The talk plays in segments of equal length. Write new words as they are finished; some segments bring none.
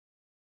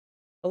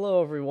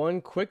Hello,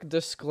 everyone. Quick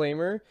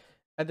disclaimer.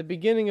 At the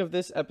beginning of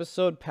this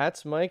episode,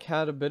 Pat's mic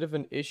had a bit of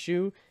an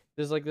issue.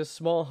 There's like this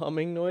small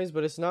humming noise,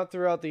 but it's not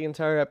throughout the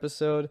entire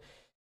episode.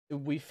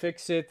 We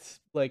fix it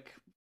like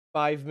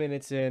 5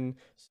 minutes in,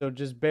 so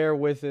just bear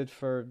with it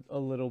for a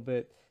little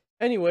bit.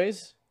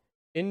 Anyways,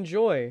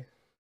 enjoy.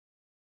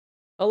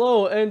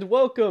 Hello, and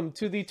welcome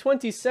to the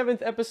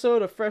 27th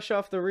episode of Fresh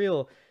Off the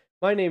Reel.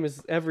 My name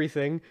is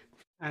Everything.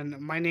 And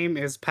my name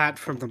is Pat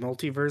from the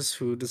multiverse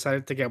who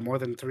decided to get more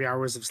than 3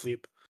 hours of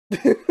sleep.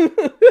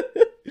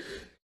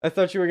 I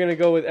thought you were gonna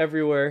go with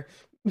everywhere.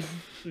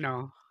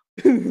 No.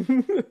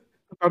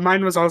 But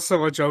mine was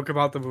also a joke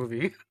about the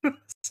movie.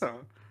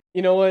 So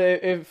You know what?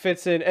 It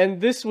fits in.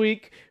 And this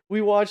week we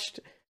watched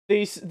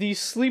the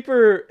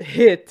sleeper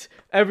hit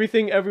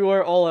Everything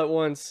Everywhere All at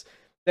Once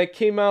that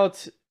came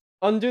out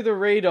under the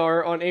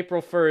radar on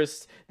April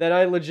 1st that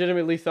I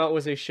legitimately thought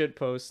was a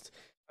shitpost.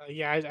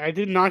 yeah, I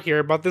did not hear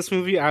about this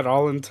movie at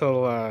all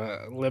until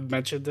Lib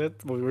mentioned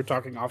it when we were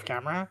talking off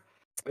camera.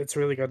 It's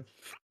really good.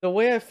 The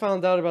way I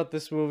found out about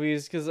this movie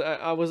is because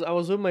I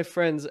was with my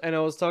friends and I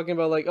was talking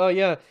about like, oh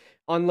yeah,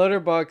 on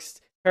Letterboxd,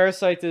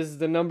 Parasite is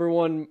the number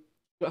one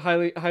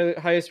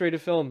highest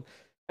rated film.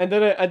 And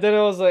then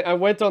I was like, I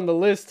went on the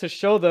list to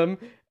show them,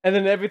 and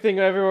then Everything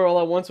Everywhere All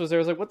at Once was there.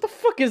 I was like, what the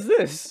fuck is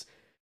this?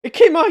 It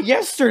came out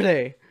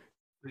yesterday.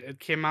 It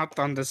came out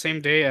on the same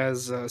day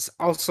as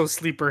also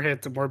sleeper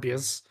hit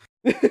Morbius.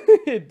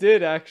 It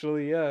did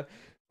actually, yeah.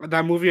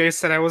 That movie I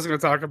said I wasn't going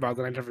to talk about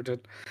that I never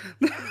did.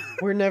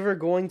 We're never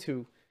going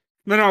to.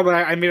 No, but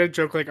I made a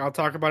joke like I'll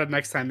talk about it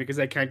next time because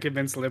I can't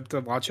convince Lib to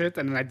watch it,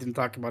 and then I didn't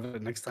talk about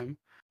it next time.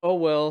 Oh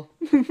well.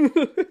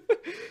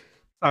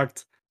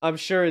 Sucked. I'm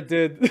sure it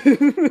did. But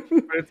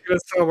it's gonna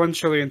sell 1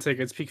 trillion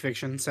tickets. Peak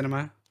Fiction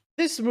cinema.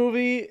 This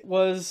movie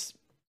was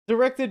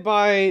directed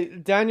by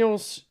Daniel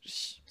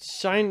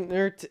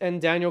Scheinert and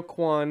Daniel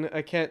Kwan.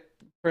 I can't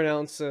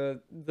pronounce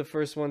the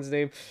first one's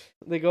name.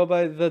 They go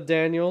by the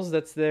Daniels.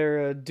 That's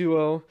their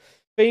duo.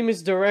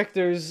 Famous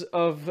directors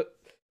of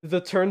the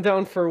Turn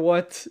Down for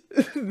What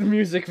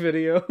music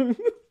video.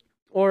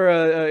 Or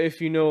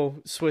if you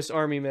know Swiss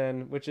Army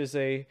Man, which is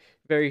a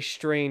very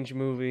strange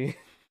movie.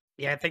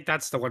 Yeah, I think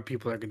that's the one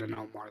people are gonna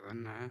know more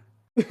than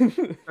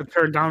the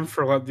Turn Down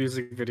for What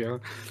music video,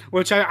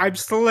 which I'm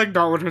still like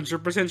not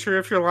 100% sure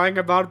if you're lying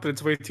about, but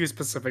it's way too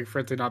specific for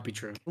it to not be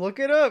true. Look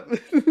it up.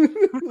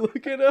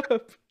 Look it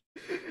up.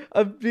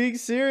 I'm being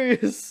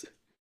serious.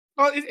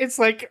 Well, it's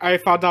like I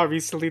found out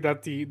recently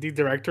that the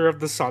director of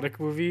the Sonic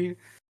movie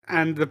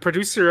and the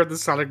producer of the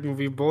Sonic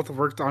movie both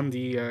worked on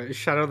the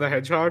Shadow the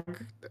Hedgehog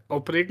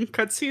opening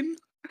cutscene.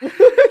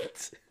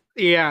 What?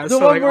 Yeah, The so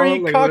one like where all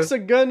he like cocks a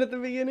gun at the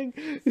beginning?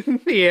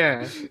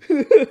 yeah.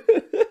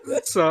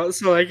 So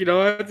like you know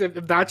what? If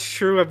that's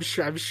true,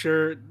 I'm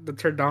sure the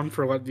turn down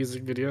for what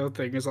music video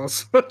thing is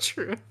also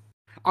true.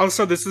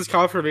 Also, this is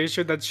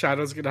confirmation that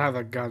Shadow's gonna have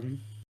a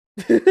gun.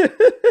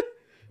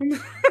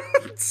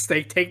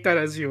 Take that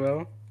as you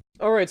will.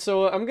 Alright,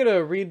 so I'm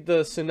gonna read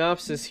the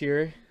synopsis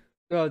here.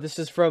 Oh, this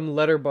is from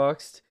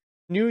Letterboxd.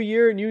 New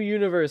Year, New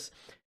Universe.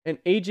 An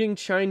aging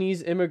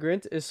Chinese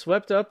immigrant is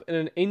swept up in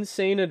an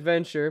insane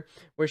adventure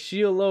where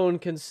she alone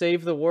can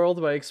save the world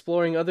by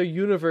exploring other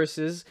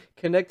universes,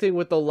 connecting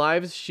with the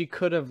lives she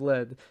could have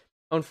led.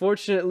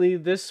 Unfortunately,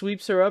 this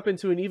sweeps her up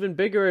into an even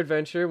bigger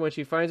adventure when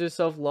she finds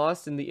herself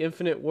lost in the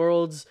infinite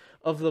worlds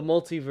of the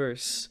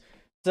multiverse.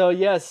 So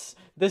yes,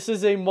 this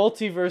is a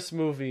multiverse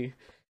movie.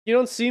 You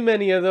don't see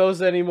many of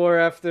those anymore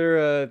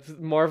after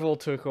Marvel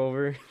took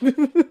over.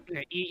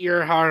 Yeah, eat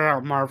your heart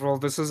out, Marvel.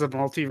 This is a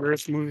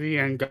multiverse movie,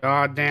 and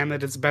god damn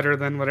it, it's better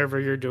than whatever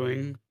you're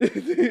doing.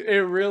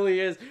 It really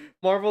is.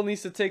 Marvel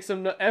needs to take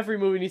some every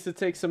movie needs to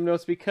take some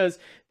notes because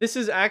this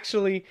is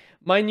actually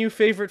my new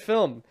favorite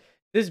film.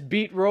 This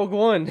beat Rogue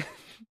One.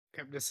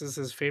 This is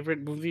his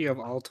favorite movie of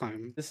all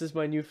time. This is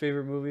my new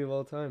favorite movie of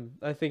all time.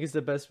 I think it's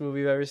the best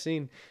movie I've ever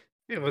seen.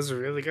 It was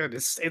really good.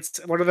 It's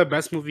one of the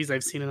best movies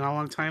I've seen in a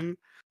long time.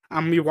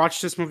 We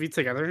watched this movie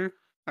together.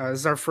 This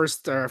is our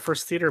first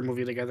theater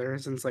movie together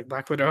since like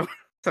Black Widow.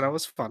 So that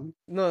was fun.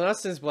 No, not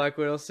since Black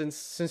Widow,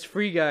 since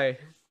Free Guy.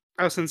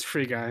 Oh, since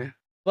Free Guy.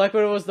 Black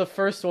Widow was the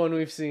first one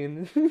we've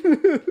seen.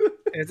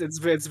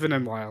 It's been a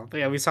while. But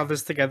yeah, we saw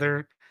this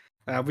together.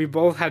 We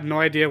both had no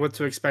idea what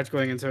to expect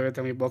going into it,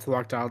 and we both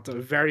walked out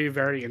very,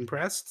 very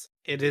impressed.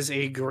 It is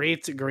a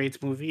great,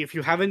 great movie. If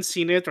you haven't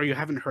seen it or you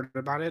haven't heard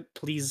about it,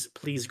 please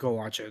go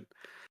watch it.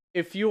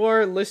 If you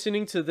are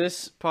listening to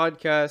this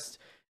podcast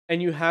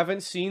and you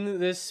haven't seen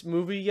this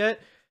movie yet,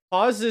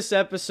 pause this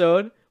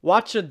episode,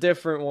 watch a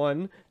different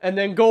one, and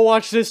then go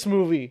watch this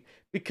movie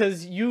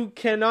because you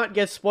cannot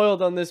get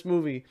spoiled on this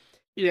movie.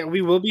 Yeah,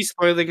 we will be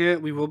spoiling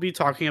it. We will be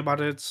talking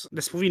about it.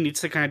 This movie needs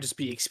to kind of just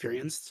be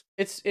experienced.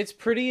 It's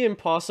pretty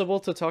impossible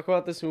to talk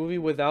about this movie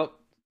without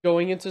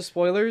going into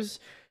spoilers.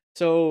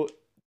 So,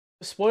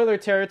 spoiler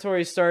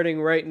territory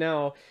starting right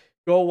now.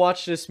 Go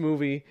watch this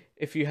movie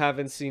if you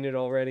haven't seen it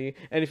already.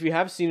 And if you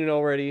have seen it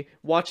already,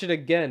 watch it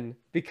again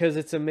because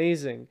it's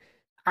amazing.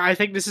 I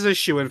think this is a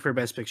shoe in for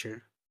Best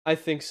Picture. I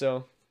think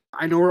so.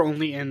 I know we're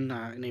only in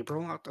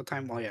April at the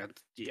time. Well, yeah,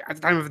 at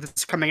the time of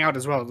this coming out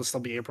as well, it'll still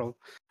be April.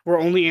 We're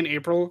only in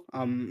April,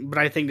 but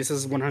I think this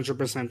is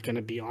 100% going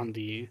to be on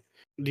the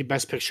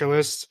best picture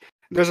list.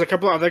 There's a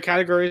couple other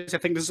categories I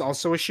think this is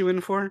also a shoe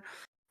in for,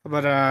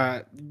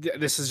 but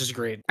this is just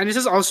great, and this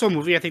is also a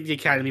movie I think the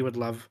Academy would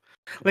love.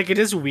 Like it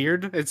is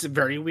weird, it's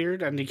very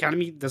weird, and the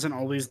Academy doesn't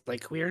always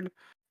like weird,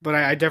 but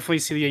I definitely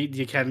see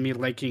the Academy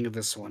liking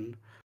this one.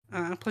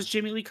 Plus,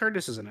 Jamie Lee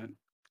Curtis is in it.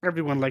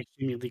 Everyone likes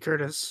Jamie Lee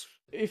Curtis.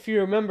 If you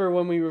remember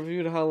when we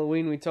reviewed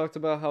Halloween, we talked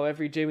about how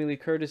every Jamie Lee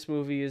Curtis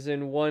movie is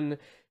in one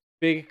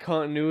big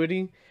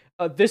continuity.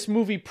 This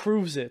movie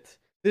proves it.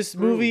 This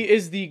movie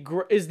is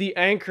the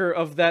anchor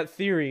of that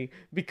theory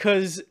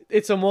because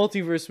it's a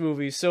multiverse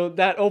movie. So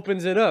that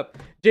opens it up.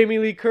 Jamie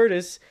Lee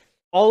Curtis,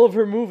 all of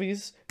her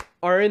movies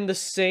are in the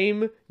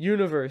same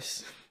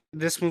universe.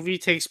 This movie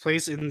takes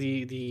place in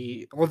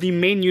the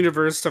main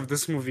universe of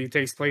this movie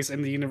takes place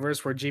in the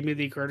universe where Jamie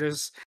Lee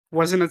Curtis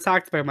wasn't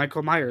attacked by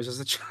Michael Myers as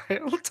a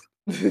child.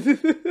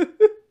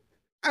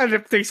 And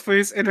it takes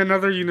place in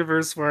another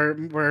universe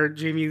where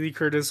Jamie Lee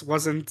Curtis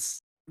wasn't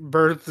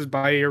birthed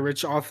by a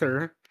rich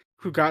author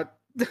who got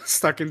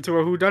stuck into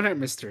a whodunit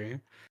mystery.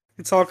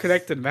 It's all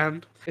connected,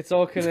 man. It's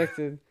all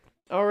connected.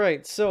 All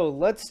right, so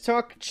let's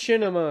talk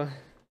cinema.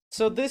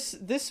 So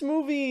this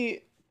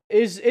movie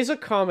is a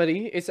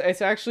comedy. It's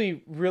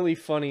actually really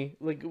funny.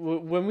 Like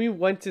when we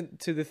went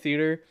to the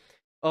theater,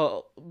 a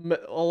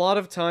lot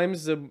of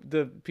times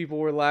the people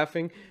were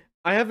laughing.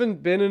 I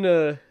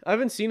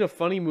haven't seen a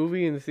funny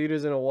movie in the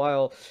theaters in a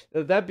while.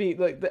 That be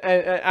like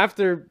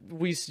after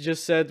we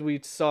just said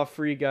we saw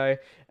Free Guy,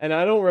 and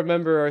I don't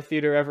remember our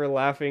theater ever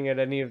laughing at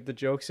any of the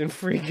jokes in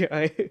Free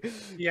Guy.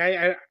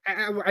 Yeah,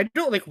 I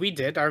don't like we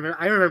did. I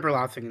remember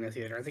laughing in the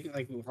theater. I think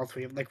like all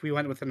three, like we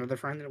went with another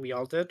friend and we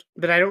all did.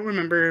 But I don't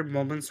remember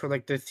moments where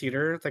like the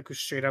theater like was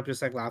straight up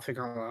just like laughing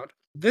out loud.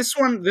 This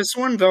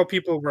one though,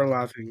 people were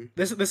laughing.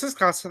 This is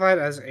classified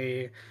as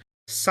a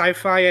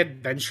sci-fi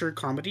adventure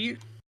comedy.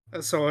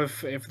 So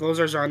if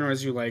those are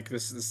genres you like,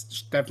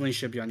 this definitely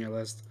should be on your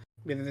list.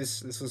 Yeah,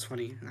 this was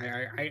funny.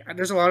 I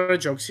there's a lot of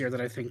jokes here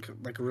that I think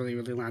like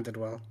really landed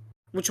well,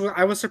 which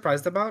I was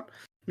surprised about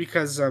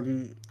because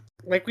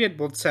like we had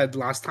both said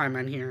last time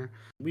in here,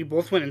 we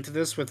both went into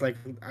this with like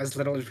as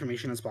little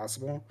information as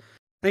possible.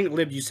 I think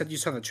Lib, you said you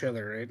saw the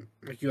trailer, right?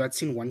 Like you had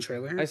seen one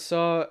trailer. I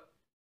saw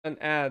an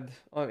ad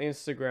on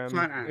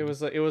Instagram. It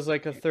was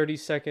like a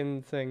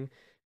 30-second thing.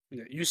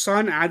 Yeah, you saw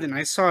an ad and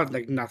I saw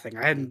like nothing.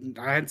 I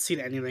hadn't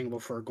seen anything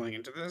before going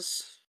into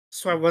this.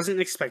 So I wasn't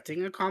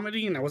expecting a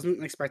comedy and I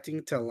wasn't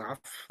expecting to laugh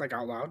like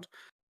out loud.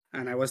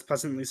 And I was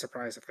pleasantly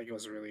surprised. I think it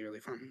was really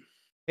fun.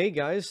 Hey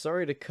guys,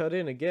 sorry to cut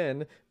in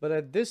again, but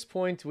at this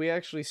point we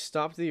actually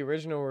stopped the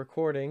original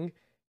recording,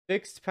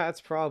 fixed Pat's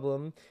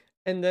problem,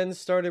 and then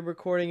started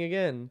recording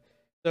again.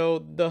 So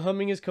the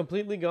humming is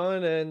completely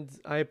gone and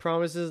I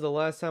promise this is the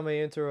last time I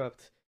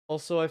interrupt.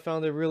 Also, I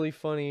found it really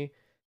funny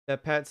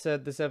that Pat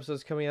said this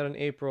episode's coming out in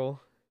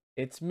April.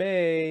 It's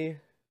May.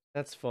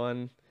 That's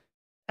fun.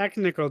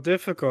 Technical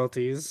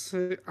difficulties.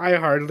 I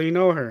hardly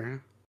know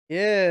her.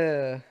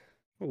 Yeah.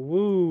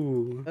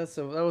 Woo. That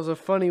was a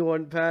funny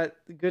one, Pat.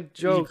 Good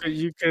joke.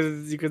 You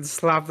could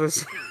slap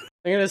this.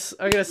 I'm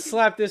gonna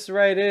slap this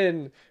right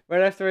in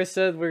right after I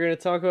said we're gonna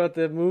talk about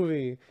the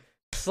movie.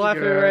 Slap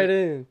it right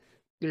in.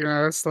 You're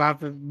gonna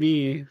slap at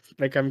me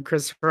like I'm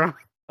Chris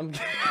Rock.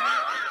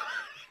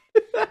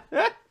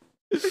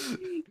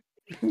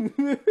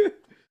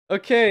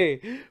 Okay,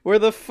 where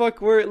the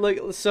fuck were like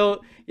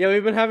so yeah,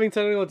 we've been having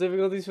technical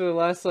difficulties for the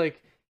last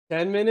like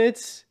 10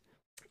 minutes.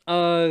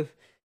 So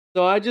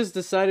I just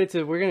decided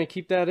we're gonna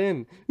keep that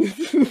in.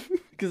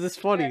 Because it's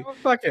funny. Yeah, well,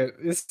 fuck it.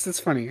 It's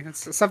funny.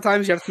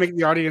 Sometimes you have to make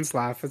the audience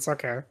laugh. It's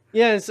okay.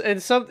 Yes,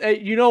 and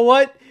you know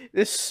what?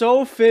 It's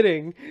so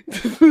fitting.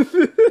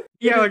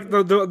 Yeah, like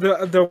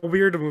the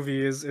weird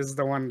movie is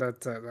the one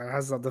that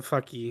has the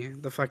fucky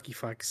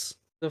fucks.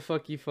 The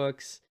fucky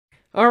fucks.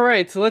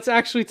 Alright, so let's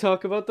actually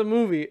talk about the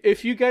movie.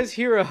 If you guys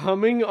hear a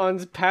humming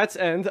on Pat's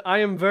end, I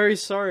am very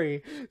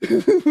sorry.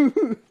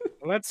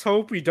 Let's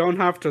hope we don't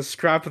have to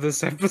scrap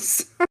this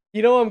episode.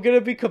 You know, I'm gonna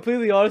be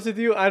completely honest with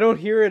you, I don't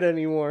hear it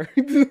anymore.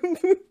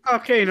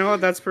 Okay, no,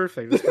 that's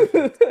perfect. That's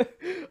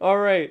perfect.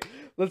 Alright,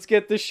 let's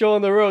get this show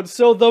on the road.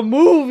 So, the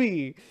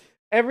movie!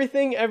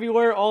 Everything,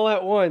 Everywhere, All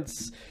at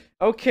Once.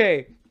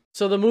 Okay,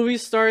 so the movie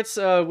starts,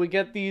 we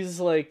get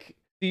these, like,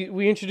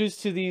 we introduce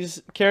to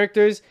these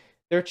characters.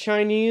 They're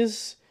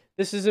Chinese.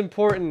 This is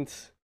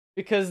important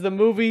because the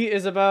movie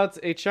is about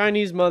a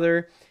Chinese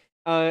mother,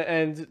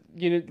 and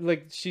you know,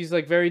 like she's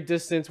like very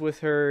distant with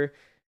her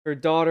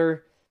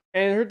daughter,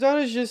 and her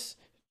daughter's just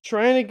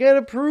trying to get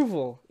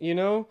approval. You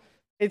know,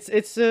 it's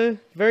a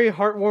very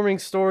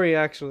heartwarming story,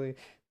 actually.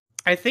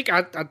 I think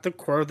at the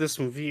core of this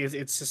movie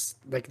it's just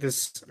like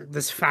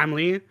this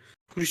family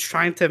who's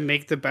trying to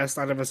make the best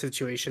out of a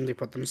situation they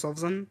put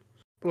themselves in.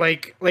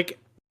 Like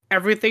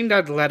everything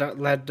that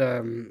led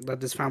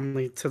this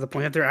family to the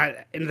point that they're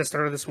at in the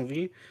start of this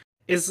movie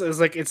is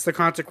like it's the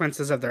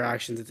consequences of their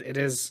actions. It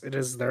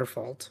is their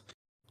fault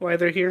why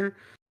they're here.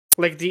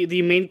 like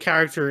the main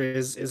character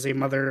is a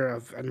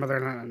mother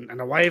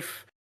and a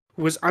wife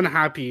who is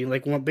unhappy,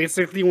 like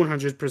basically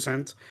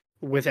 100%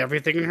 with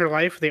everything in her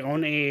life. They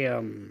own a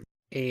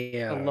A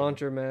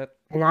laundromat.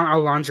 a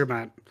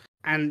laundromat,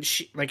 and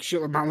she a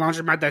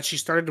laundromat that she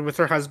started with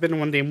her husband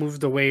when they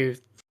moved away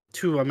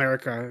to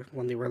America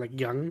when they were like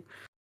young,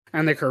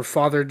 and like her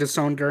father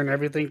disowned her and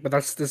everything. But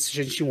that's the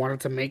decision she wanted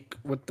to make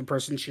with the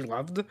person she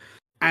loved,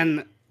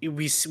 and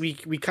we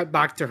cut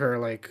back to her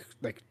like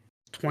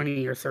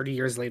 20 or 30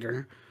 years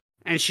later,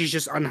 and she's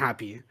just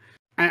unhappy.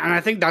 And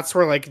I think that's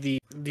where like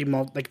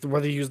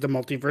where they use the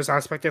multiverse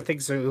aspect, I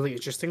think, so really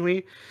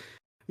interestingly,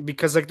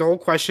 because like the whole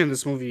question in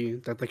this movie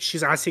that like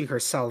she's asking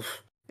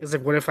herself is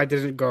like, what if I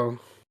didn't go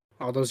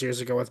all those years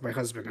ago with my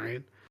husband,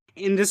 right?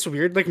 In this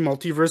weird like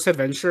multiverse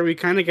adventure, we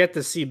kind of get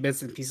to see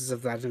bits and pieces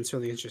of that, and it's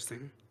really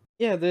interesting.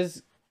 Yeah,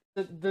 there's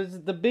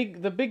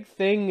the big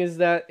thing is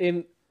that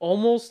in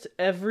almost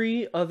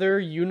every other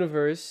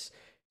universe,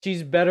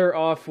 she's better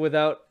off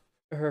without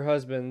her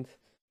husband.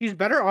 She's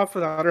better off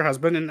without her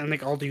husband in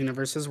like all the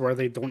universes where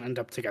they don't end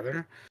up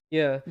together.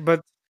 Yeah.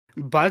 But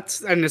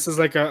and this is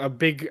like a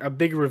big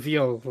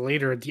reveal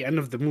later at the end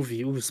of the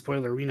movie. Ooh,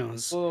 spoiler, we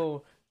knows.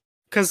 Whoa.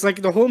 Because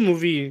like the whole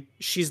movie,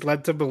 she's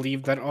led to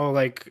believe that, oh,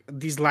 like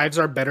these lives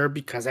are better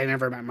because I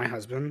never met my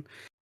husband.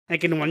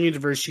 Like in one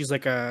universe, she's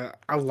like a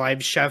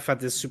live chef at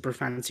this super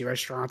fancy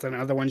restaurant, and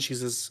another one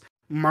she's this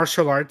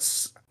martial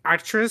arts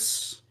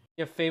actress.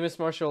 Yeah, famous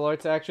martial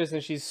arts actress,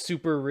 and she's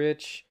super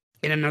rich.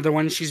 In another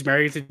one, she's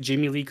married to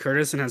Jamie Lee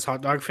Curtis and has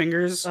hot dog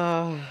fingers.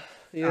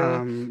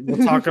 Yeah.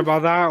 We'll talk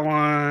about that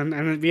one,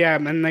 and yeah,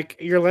 and like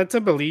you're led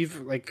to believe,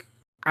 like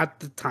at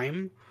the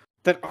time,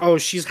 that, oh,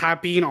 she's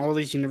happy in all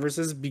these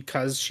universes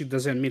because she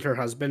doesn't meet her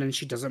husband and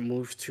she doesn't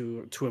move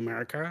to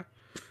America,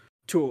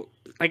 to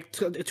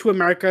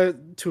America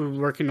to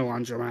work in a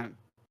laundromat.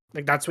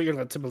 Like that's what you're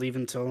led to believe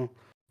until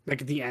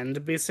like the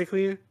end,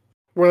 basically.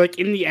 Where like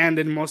in the end,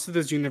 in most of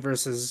those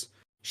universes,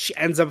 she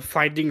ends up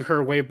finding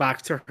her way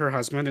back to her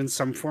husband in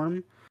some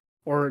form,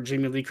 or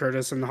Jamie Lee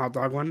Curtis in the hot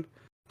dog one,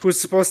 who's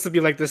supposed to be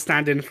like the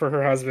stand-in for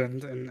her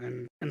husband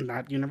in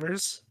that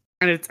universe.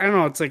 And it's, I don't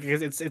know, it's like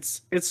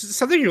it's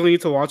something you really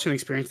need to watch and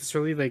experience. It's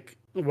really like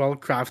well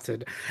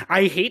crafted.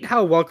 I hate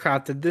how well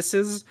crafted this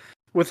is,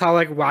 with how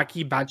like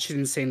wacky, batshit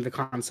insane the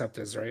concept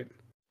is. Right,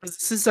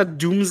 this is a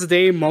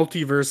doomsday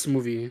multiverse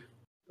movie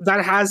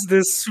that has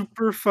this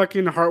super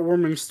fucking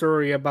heartwarming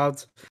story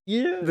about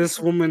Yeah. this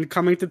woman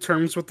coming to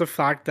terms with the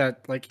fact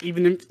that like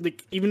even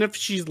if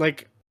she's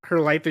like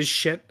her life is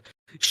shit,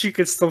 she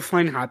could still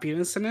find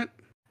happiness in it.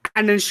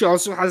 And then she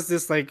also has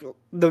this like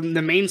the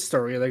main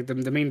story, like the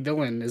main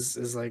villain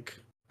is like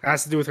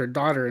has to do with her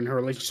daughter and her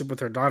relationship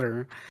with her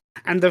daughter.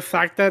 And the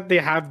fact that they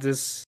have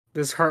this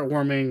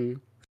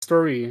heartwarming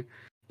story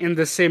in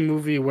the same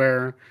movie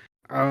where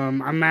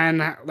a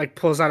man like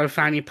pulls out a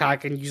fanny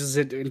pack and uses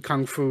it in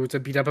kung fu to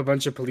beat up a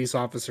bunch of police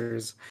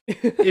officers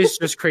is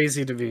just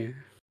crazy to me.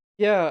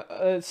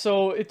 Yeah,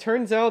 so it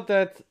turns out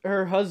that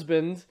her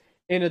husband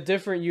in a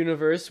different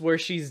universe where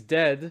she's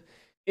dead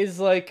is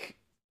like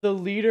the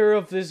leader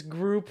of this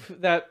group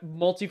that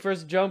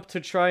multiverse jump to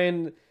try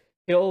and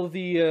kill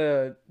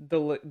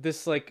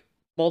this like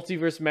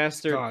multiverse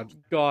master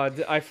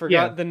god. I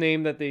forgot the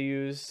name that they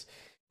use.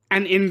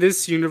 And in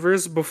this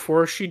universe,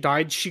 before she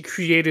died, she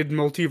created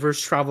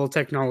multiverse travel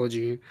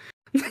technology.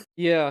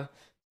 Yeah.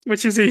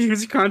 Which is a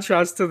huge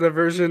contrast to the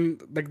version,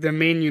 like the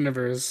main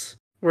universe,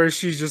 where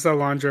she's just a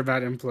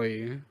laundromat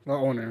employee, the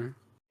owner.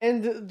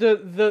 And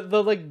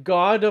the like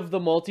god of the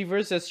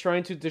multiverse that's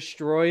trying to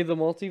destroy the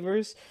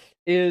multiverse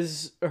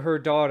is her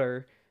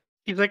daughter.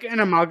 She's like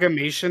an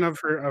amalgamation of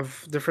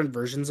different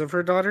versions of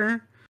her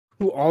daughter,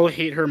 who all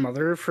hate her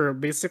mother for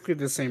basically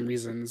the same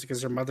reasons,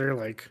 because her mother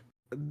like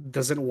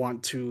doesn't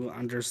want to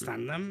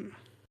understand them.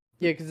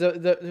 Yeah,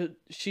 because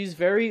she's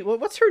very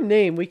what's her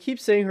name? We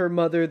keep saying her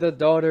mother, the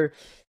daughter,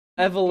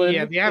 Evelyn.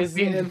 Yeah,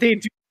 they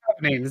do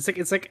have names.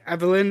 It's like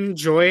Evelyn,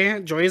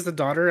 Joy. Joy is the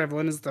daughter.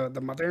 Evelyn is the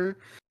mother.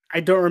 I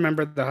don't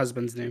remember the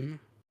husband's name.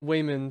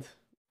 Waymond.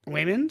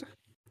 Waymond,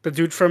 the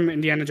dude from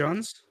Indiana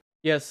Jones.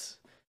 Yes.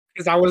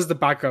 Because that was the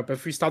backup.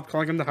 If we stopped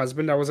calling him the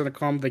husband, I was gonna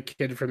call him the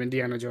kid from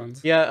Indiana Jones.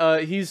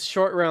 Yeah, he's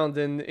Short Round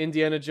in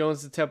Indiana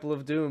Jones: The Temple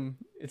of Doom.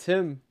 It's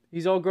him.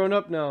 He's all grown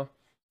up now.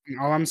 And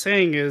all I'm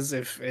saying is,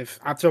 if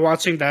after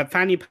watching that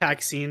fanny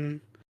pack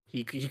scene,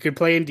 he could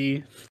play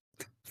Indy,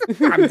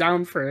 I'm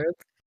down for it.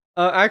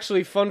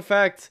 Actually, fun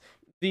fact: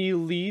 the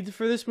lead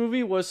for this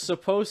movie was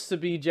supposed to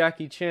be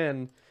Jackie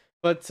Chan,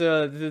 but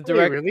the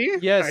director. Really?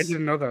 Yes, I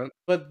didn't know that.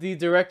 But the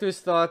directors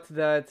thought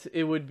that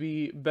it would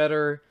be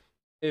better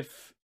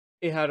if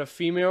it had a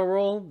female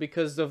role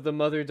because of the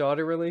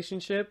mother-daughter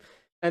relationship,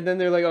 and then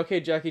they're like, okay,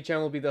 Jackie Chan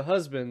will be the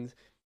husband.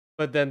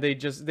 But then they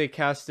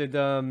casted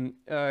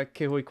Ke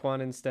Huy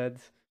Quan instead.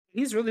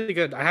 He's really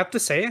good. I have to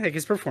say, like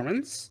his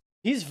performance.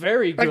 He's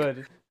very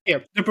good. Yeah,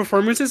 the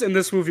performances in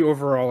this movie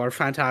overall are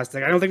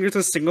fantastic. I don't think there's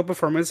a single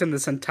performance in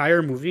this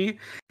entire movie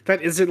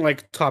that isn't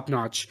like top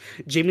notch.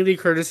 Jamie Lee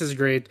Curtis is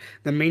great.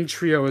 The main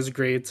trio is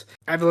great.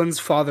 Evelyn's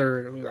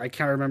father, I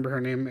can't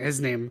remember his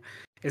name,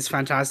 is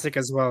fantastic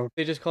as well.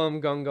 They just call him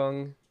Gong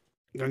Gong.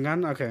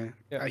 Gungan, okay,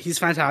 Yeah. he's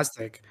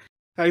fantastic.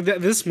 Like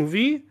this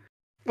movie,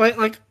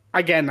 like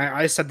again,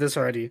 I said this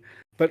already,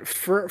 but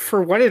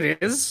for what it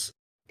is,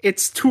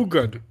 it's too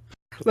good.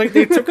 Like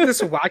they took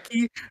this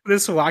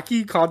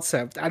wacky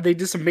concept and they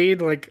just made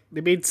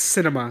they made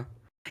cinema.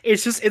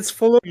 It's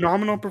full of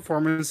phenomenal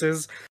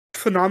performances,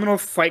 phenomenal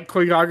fight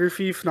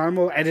choreography,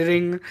 phenomenal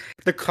editing.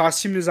 The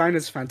costume design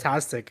is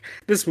fantastic.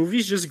 This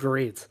movie's just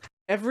great.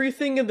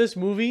 Everything in this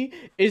movie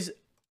is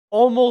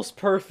almost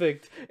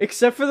perfect,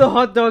 except for the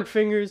hot dog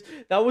fingers.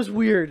 That was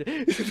weird.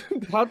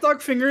 Hot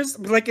dog fingers,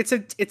 like it's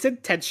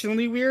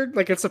intentionally weird,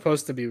 like it's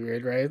supposed to be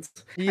weird, right?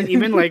 Yeah. And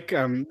even like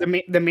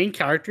the main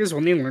characters,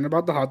 when they learn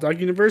about the hot dog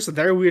universe,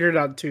 they're weirded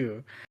out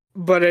too.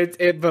 But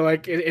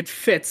it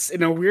fits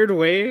in a weird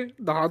way.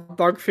 The hot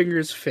dog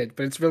fingers fit,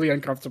 but it's really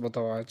uncomfortable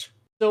to watch.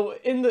 So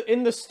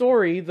in the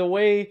story, the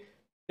way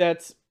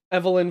that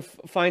Evelyn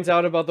finds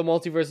out about the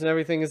multiverse and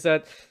everything is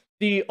that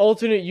the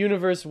alternate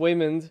universe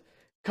Waymond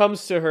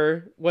comes to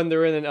her when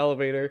they're in an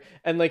elevator,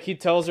 and like he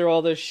tells her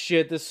all this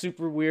shit, this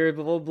super weird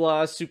blah blah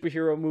blah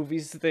superhero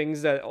movies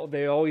things that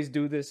they always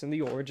do this in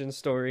the origin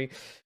story.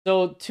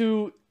 So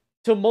to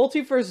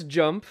multiverse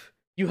jump,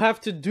 you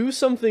have to do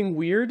something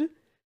weird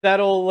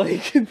that'll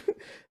like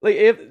like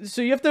if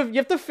so you have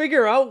to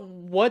figure out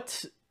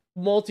what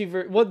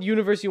multiverse, what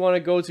universe you want to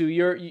go to.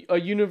 You're a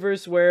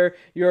universe where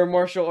you're a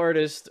martial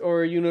artist,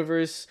 or a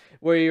universe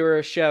where you're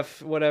a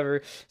chef,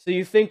 whatever. So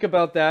you think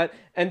about that,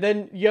 and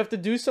then you have to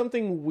do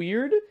something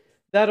weird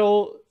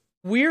that'll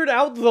weird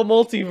out the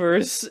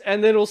multiverse,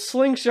 and then it'll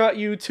slingshot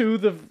you to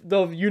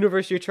the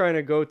universe you're trying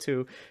to go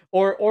to,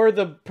 or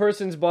the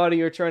person's body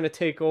you're trying to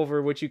take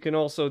over, which you can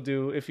also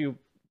do if you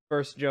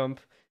first jump,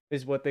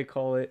 is what they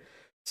call it.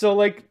 So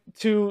like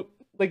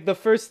the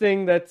first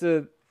thing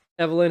that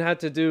Evelyn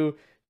had to do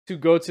to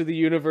go to the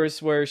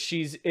universe where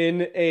she's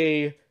in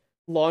a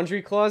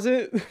laundry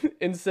closet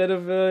instead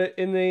of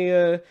in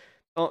a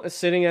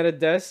sitting at a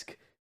desk,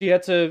 she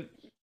had to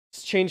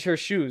change her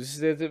shoes.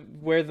 They had to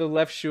wear the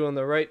left shoe on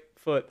the right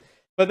foot.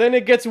 But then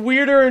it gets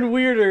weirder and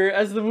weirder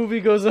as the movie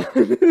goes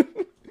on.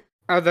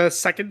 The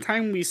second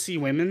time we see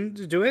women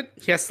do it,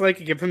 he has to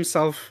like give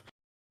himself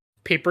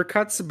paper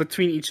cuts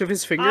between each of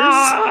his fingers.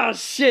 Ah,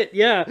 shit,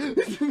 yeah.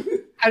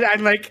 and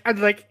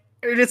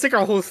it's like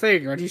a whole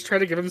thing, right? He's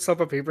trying to give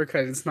himself a paper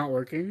cut, it's not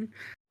working.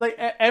 Like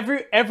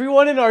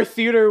everyone in our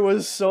theater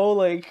was so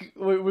like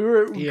we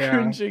were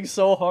cringing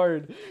so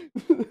hard.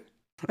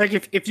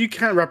 Like if you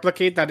can't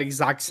replicate that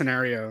exact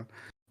scenario,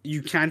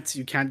 you can't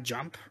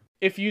jump.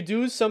 If you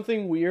do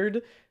something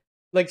weird,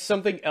 like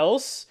something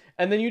else,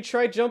 and then you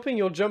try jumping,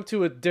 you'll jump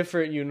to a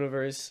different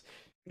universe.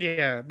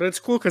 Yeah, but it's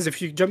cool because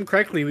if you jump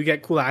correctly, we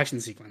get cool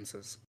action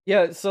sequences.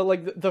 Yeah, so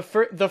like the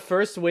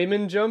first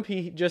Waymond jump,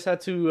 he just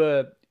had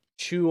to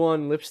chew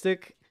on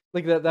lipstick.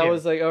 Like that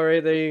was like, all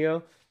right, there you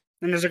go.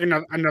 And there's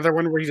like another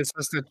one where he just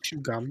has to chew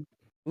gum.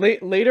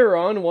 Later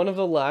on, one of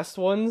the last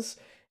ones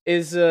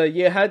is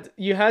you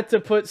had to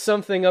put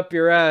something up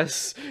your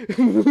ass.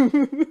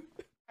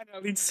 And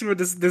that leads to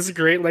this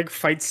great like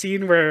fight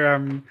scene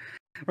where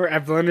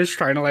Evelyn is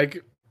trying to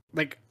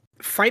like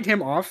fight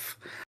him off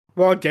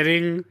while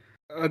getting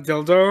a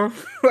dildo,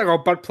 like a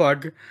butt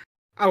plug,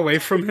 away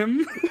from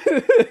him.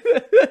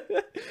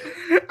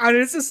 And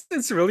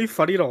it's really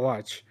funny to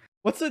watch.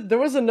 What's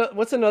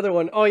another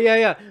one? Oh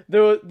yeah.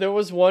 There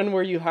was one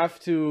where you have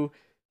to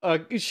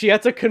she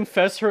had to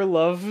confess her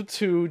love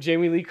to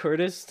Jamie Lee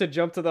Curtis to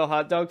jump to the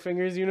hot dog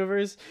fingers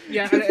universe.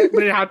 Yeah,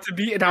 but it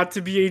had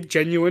to be a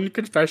genuine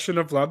confession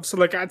of love. So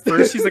like at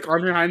first she's like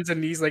on her hands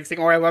and knees like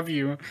saying, "Oh, I love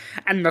you,"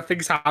 and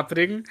nothing's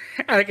happening.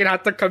 And like it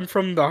had to come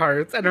from the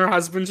heart. And her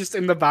husband's just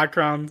in the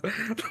background,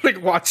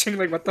 like watching,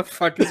 like what the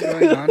fuck is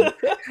going on.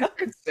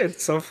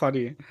 It's so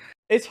funny.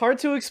 It's hard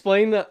to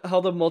explain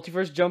how the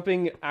multiverse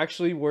jumping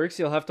actually works.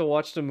 You'll have to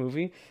watch the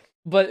movie.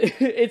 But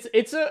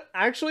it's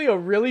actually a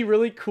really,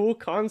 really cool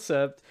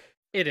concept.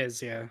 It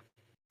is, yeah.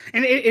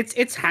 And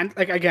it's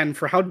like again,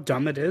 for how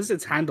dumb it is,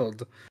 it's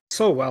handled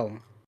so well.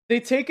 They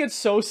take it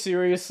so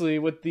seriously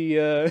with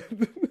the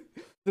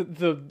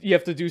the you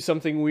have to do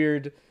something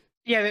weird.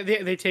 Yeah,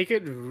 they take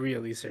it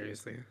really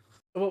seriously.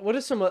 What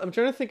is some? I'm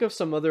trying to think of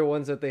some other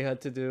ones that they had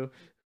to do.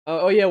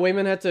 Oh yeah,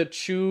 Waymond had to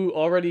chew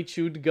already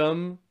chewed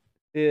gum.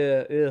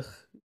 Yeah,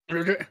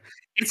 ugh.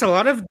 It's a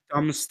lot of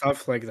dumb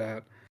stuff like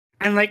that.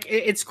 And like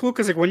it's cool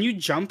because like when you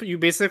jump, you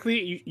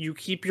basically you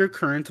keep your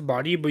current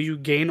body, but you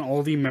gain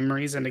all the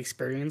memories and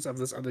experience of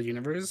this other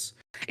universe.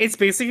 It's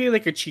basically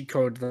like a cheat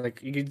code,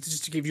 like you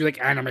just to give you like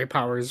anime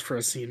powers for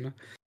a scene.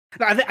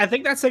 I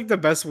think that's like the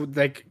best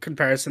like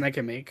comparison I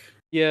can make.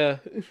 Yeah,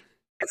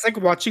 it's like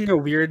watching a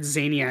weird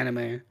zany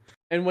anime.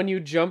 And when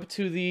you jump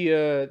to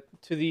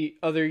the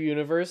other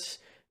universe,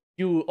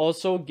 you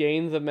also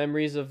gain the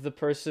memories of the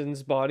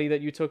person's body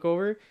that you took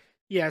over.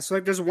 Yeah, so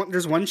like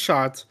there's one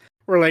shot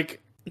where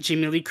like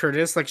Jamie Lee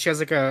Curtis, like she has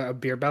like a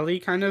beer belly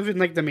kind of in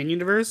like the main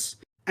universe,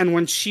 and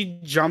when she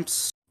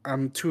jumps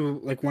to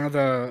like one of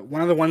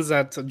the ones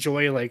that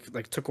Joy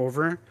like took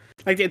over,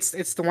 like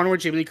it's the one where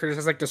Jamie Lee Curtis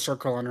has like the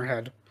circle on her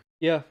head.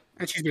 Yeah,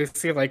 and she's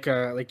basically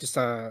like just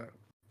a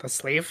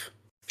slave.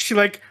 She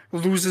like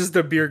loses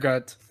the beer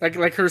gut,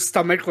 like her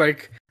stomach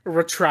like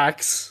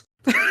retracts.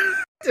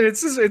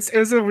 It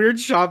was a weird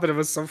shot, but it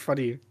was so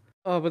funny.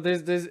 Oh, but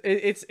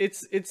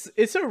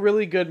it's a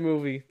really good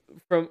movie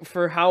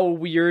for how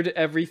weird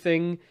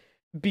everything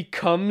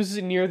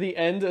becomes near the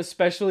end,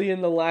 especially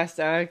in the last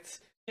act.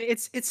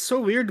 It's so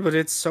weird, but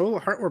it's so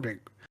heartwarming.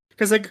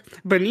 Because like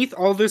beneath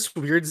all this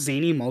weird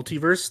zany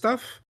multiverse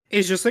stuff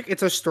is just like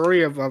it's a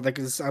story of like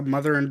a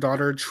mother and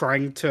daughter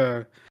trying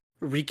to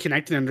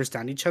reconnect and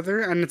understand each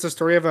other, and it's a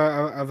story of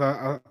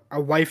a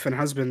wife and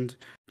husband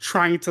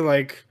trying to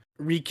like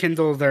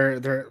rekindle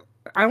their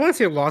I don't want to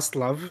say lost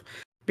love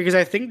because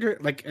I think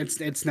like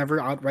it's never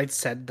outright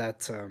said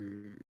that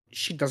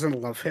she doesn't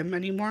love him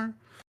anymore.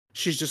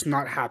 She's just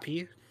not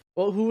happy.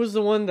 Well, who was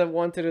the one that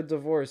wanted a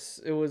divorce?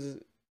 It was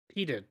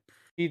He did.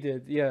 he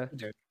did, yeah. He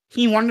did.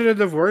 He wanted a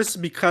divorce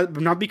because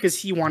not because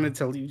he wanted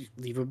to leave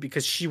it,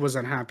 because she was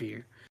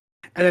unhappy,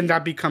 and then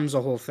that becomes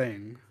a whole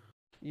thing.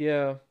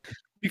 Yeah.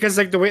 Because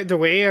like the way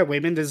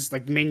Waymond is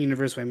like main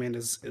universe Waymond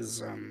is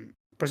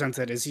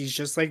presented is he's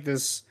just like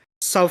this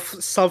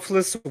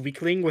selfless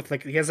weakling with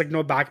like he has like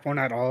no backbone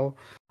at all.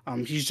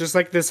 He's just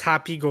like this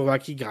happy go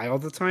lucky guy all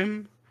the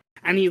time,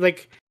 and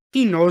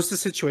he knows the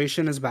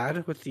situation is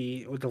bad with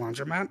the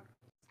laundromat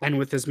and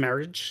with his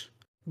marriage,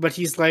 but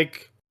he's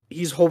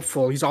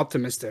hopeful, he's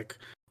optimistic.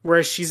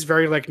 Whereas she's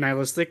very like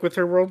nihilistic with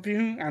her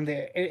worldview, and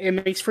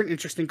it makes for an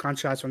interesting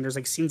contrast when there's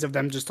like scenes of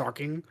them just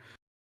talking,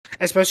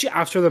 especially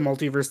after the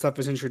multiverse stuff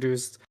is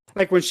introduced.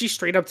 Like when she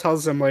straight up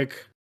tells him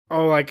like,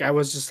 "Oh, like I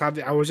was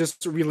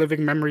just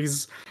reliving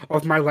memories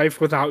of my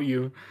life without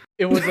you."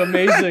 It was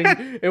amazing.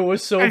 It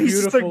was so And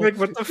he's just beautiful. like,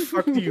 what the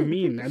fuck do you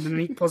mean? And then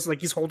he pulls like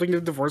he's holding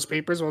the divorce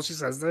papers while she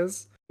says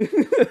this.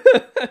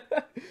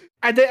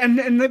 And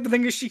the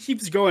thing is, she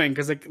keeps going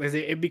because like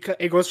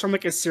it goes from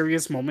like a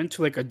serious moment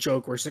to like a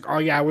joke where she's like, "Oh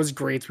yeah, it was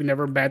great. We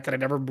never met. That I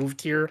never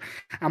moved here,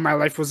 and my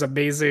life was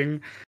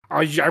amazing.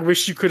 Oh, I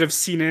wish you could have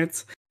seen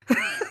it."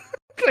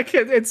 Like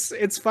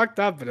it's fucked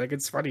up, but like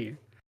it's funny.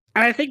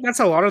 And I think that's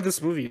a lot of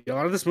this movie. A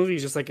lot of this movie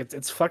is just like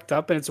it's fucked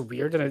up and it's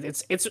weird and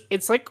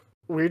it's like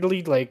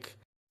weirdly like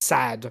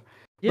sad,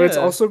 but it's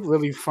Yeah. also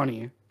really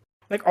funny.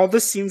 Like all the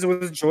scenes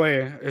with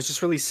Joy is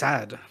just really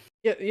sad.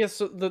 Yeah,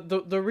 so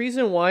the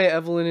reason why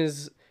Evelyn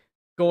is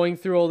going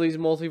through all these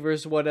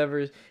multiverse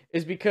whatevers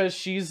is because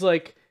she's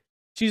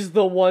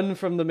the one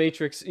from the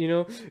Matrix, you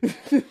know?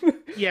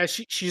 Yeah,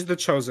 she's the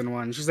chosen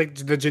one. She's like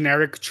the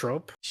generic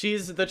trope.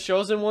 She's the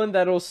chosen one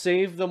that'll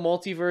save the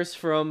multiverse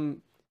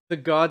from the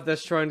god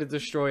that's trying to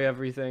destroy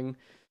everything.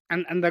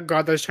 And the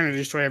god that's trying to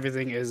destroy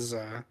everything is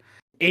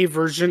a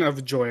version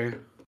of Joy.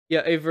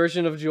 Yeah, a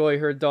version of Joy,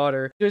 her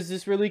daughter. There's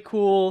this really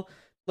cool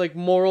like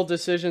moral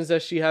decisions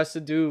that she has to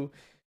do,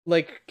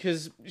 like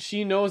cuz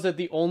she knows that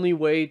the only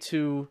way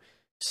to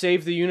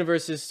save the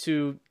universe is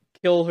to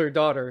kill her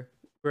daughter,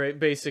 right,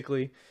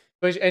 basically.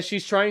 And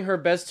she's trying her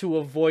best to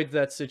avoid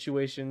that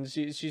situation.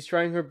 She's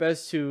trying her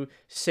best to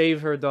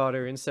save her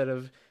daughter instead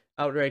of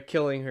outright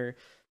killing her.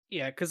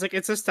 Yeah, because like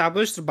it's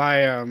established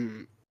by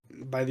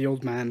the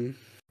old man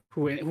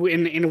who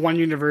in one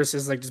universe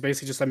is like just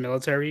basically just a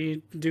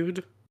military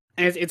dude,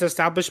 and it's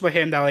established by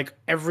him that like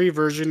every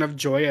version of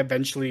Joy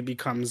eventually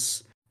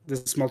becomes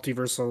this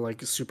multiversal like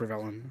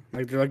supervillain.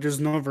 Like there's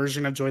no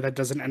version of Joy that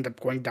doesn't end up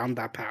going down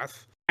that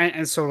path.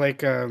 And so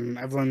like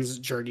Evelyn's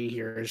journey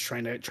here is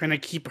trying to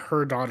keep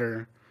her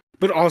daughter,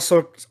 but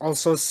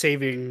also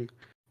saving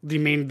the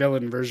main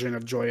villain version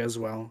of Joy as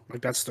well.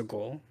 Like that's the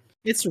goal.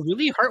 It's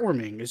really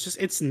heartwarming.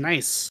 It's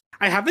nice.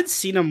 I haven't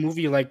seen a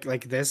movie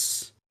like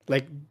this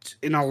like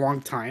in a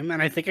long time,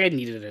 and I think I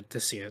needed it to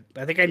see it.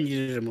 I think I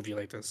needed a movie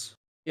like this.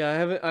 Yeah, I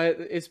haven't.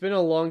 It's been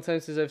a long time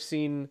since I've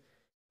seen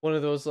one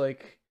of those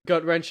like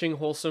gut wrenching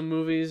wholesome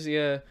movies.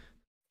 Yeah.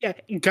 Yeah,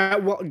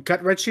 gut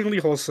wrenchingly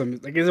wholesome.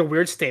 Like it's a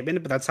weird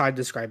statement, but that's how I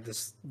describe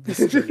this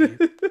journey.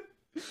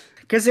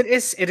 Because it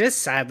is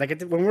sad.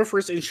 Like when we're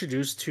first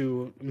introduced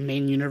to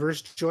main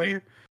universe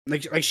Joy,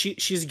 like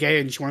she's gay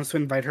and she wants to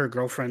invite her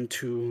girlfriend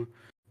to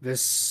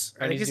this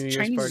I think it's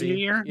Chinese New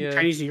Year, Yeah.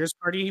 Chinese New Year's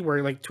party,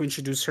 where like to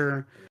introduce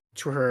her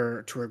to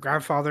her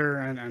grandfather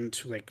and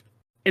to like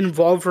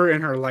involve her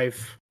in her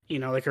life, you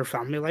know, like her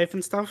family life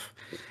and stuff.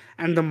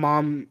 And the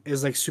mom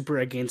is like super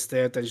against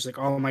it, and she's like,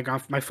 "Oh my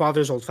god, my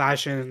father's old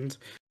fashioned.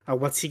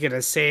 What's he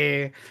gonna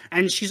say?"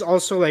 And she's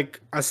also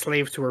like a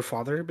slave to her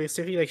father,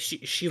 basically. Like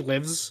she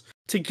lives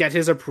to get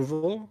his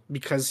approval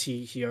because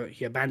he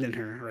abandoned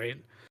her, right?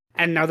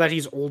 And now that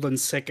he's old and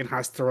sick and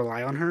has to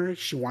rely on her,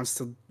 she wants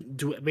to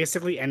do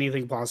basically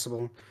anything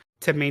possible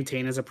to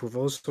maintain his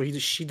approval. So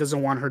she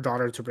doesn't want her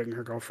daughter to bring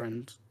her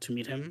girlfriend to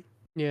meet him.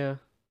 Yeah.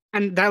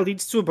 And that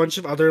leads to a bunch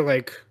of other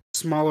like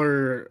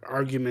smaller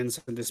arguments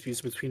and disputes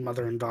between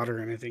mother and daughter.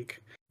 And I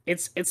think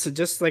it's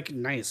just like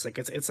nice. Like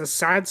it's a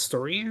sad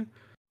story,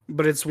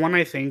 but it's one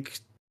I think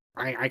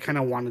I kind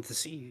of wanted to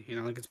see. You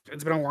know, like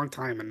it's been a long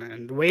time,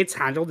 and the way it's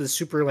handled is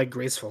super like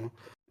graceful.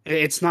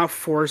 It's not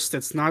forced.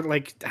 It's not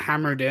like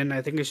hammered in.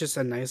 I think it's just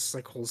a nice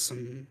like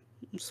wholesome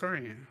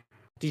story.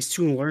 these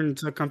two learn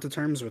to come to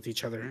terms with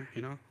each other,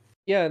 you know?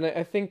 Yeah, and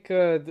I think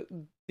the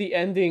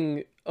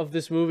ending of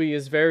this movie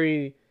is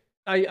very.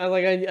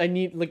 I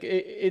need like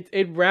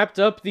it wrapped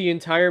up the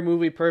entire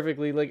movie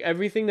perfectly. Like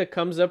everything that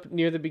comes up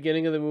near the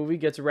beginning of the movie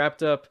gets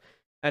wrapped up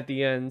at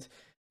the end.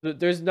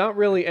 There's not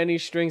really any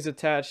strings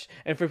attached,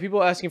 and for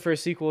people asking for a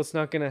sequel, it's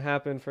not gonna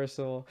happen. First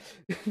of all,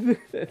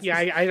 Yeah,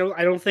 I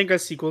don't think a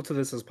sequel to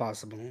this is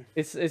possible.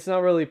 it's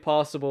not really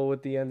possible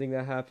with the ending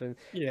that happened.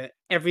 Yeah,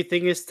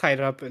 everything is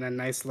tied up in a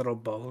nice little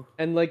bow.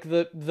 And like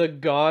the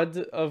god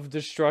of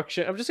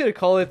destruction, I'm just gonna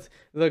call it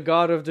the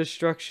god of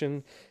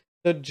destruction,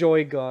 the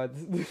joy god.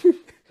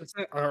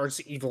 Or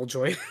it's Evil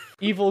Joy.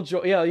 Evil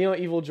Joy, yeah, you know,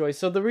 Evil Joy.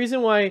 So the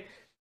reason why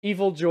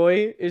Evil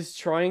Joy is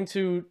trying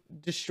to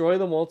destroy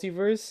the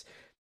multiverse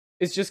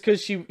is just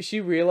because she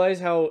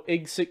realized how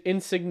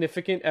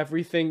insignificant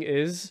everything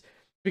is.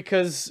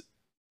 Because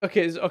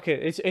okay,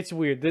 it's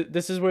weird.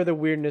 This is where the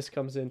weirdness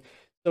comes in.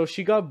 So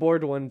she got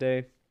bored one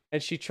day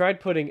and she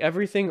tried putting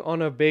everything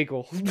on a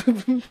bagel.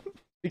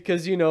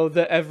 Because you know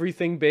the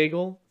everything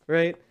bagel,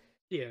 right?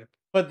 Yeah.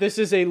 But this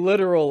is a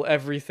literal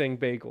everything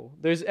bagel.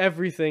 There's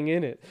everything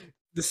in it.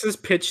 This is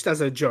pitched as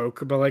a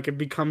joke, but like it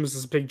becomes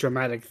this big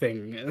dramatic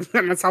thing.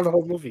 And that's how the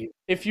whole movie.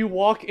 If you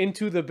walk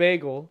into the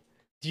bagel,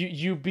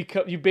 you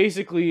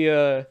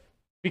basically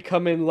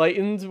become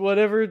enlightened,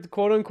 whatever,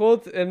 quote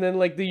unquote, and then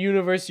like the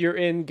universe you're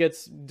in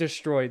gets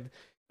destroyed.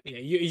 Yeah,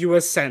 you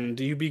ascend.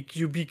 You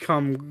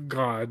become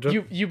God.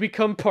 You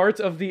become part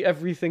of the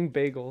everything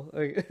bagel.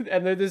 Like,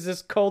 and then there's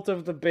this cult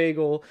of the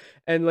bagel,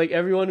 and like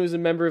everyone who's a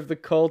member of the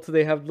cult,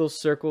 they have those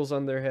circles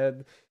on their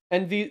head.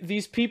 And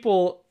these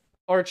people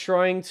are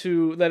trying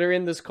to that are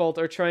in this cult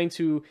are trying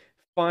to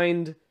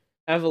find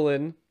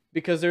Evelyn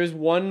because there's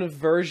one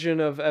version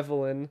of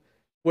Evelyn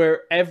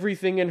where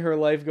everything in her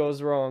life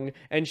goes wrong,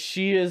 and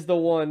she is the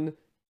one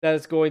that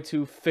is going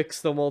to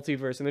fix the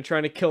multiverse, and they're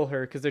trying to kill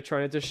her because they're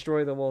trying to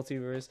destroy the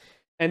multiverse.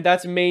 And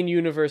that's main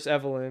universe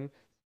Evelyn.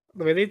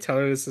 The way they tell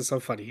her this is so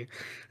funny.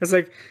 It's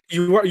like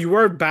you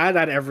are bad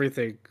at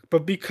everything,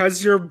 but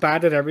because you're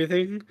bad at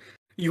everything,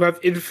 you have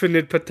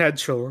infinite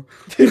potential.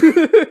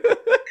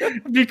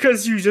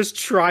 Because you just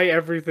try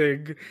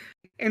everything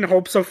in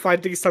hopes of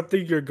finding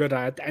something you're good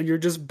at, and you're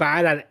just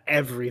bad at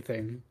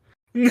everything.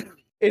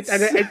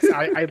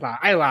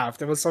 I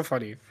laughed. It was so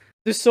funny.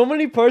 There's so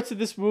many parts of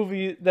this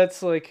movie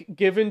that's like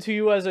given to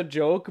you as a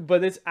joke,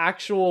 but it's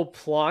actual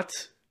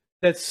plot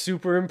that's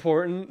super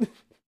important.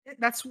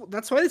 That's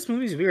why this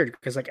movie's weird,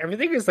 because like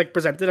everything is like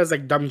presented as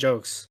like dumb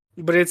jokes,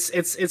 but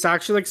it's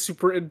actually like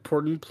super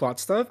important plot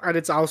stuff, and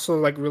it's also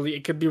like really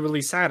it could be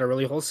really sad or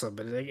really wholesome,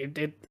 but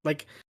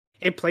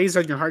it plays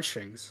on your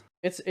heartstrings.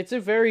 It's a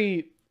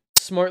very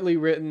smartly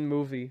written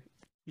movie.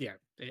 Yeah,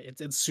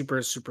 it's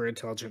super super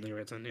intelligently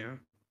written. Yeah.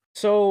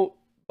 So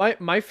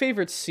my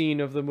favorite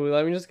scene of the movie,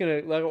 I'm just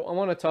gonna like I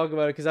want to talk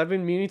about it because I've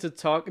been meaning to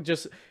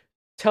just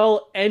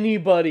tell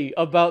anybody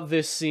about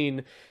this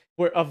scene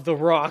where of the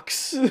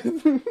rocks.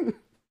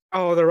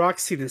 Oh, the rock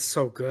scene is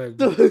so good.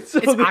 It's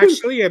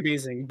actually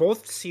amazing.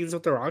 Both scenes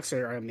with the rocks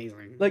are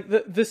amazing. Like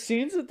the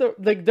scenes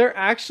that they're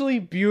actually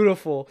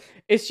beautiful.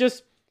 It's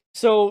just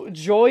so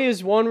Joy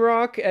is one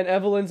rock and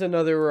Evelyn's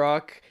another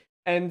rock,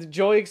 and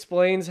Joy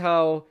explains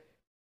how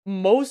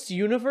most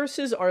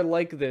universes are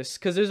like this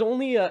because there's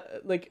only a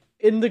like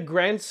in the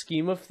grand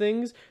scheme of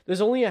things,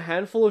 there's only a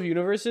handful of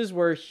universes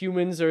where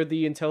humans are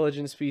the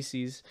intelligent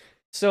species.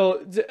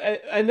 So,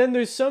 and then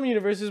there's some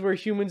universes where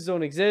humans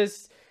don't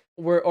exist,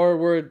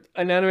 where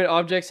inanimate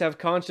objects have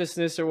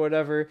consciousness or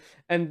whatever.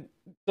 And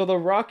so the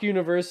rock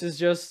universe is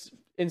just,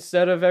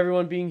 instead of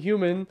everyone being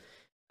human,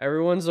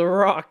 everyone's a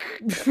rock.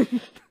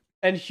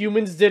 And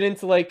humans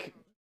didn't like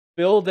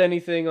build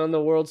anything on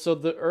the world, so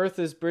the Earth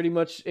is pretty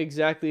much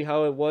exactly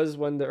how it was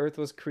when the Earth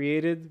was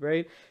created,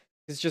 right?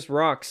 It's just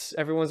rocks.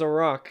 Everyone's a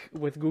rock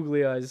with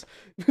googly eyes.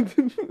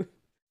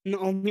 No,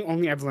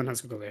 only Evelyn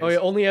has googly eyes. Oh yeah,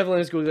 only Evelyn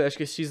has googly eyes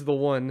because she's the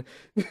one.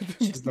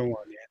 She's the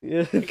one.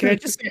 Yeah. Can I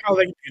just say how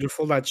like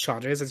beautiful that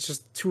shot is? It's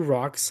just two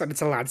rocks, and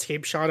it's a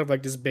landscape shot of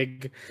like this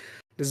big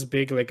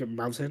like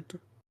mountain.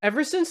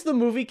 Ever since the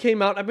movie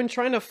came out, I've been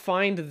trying to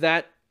find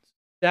that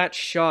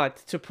shot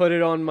to put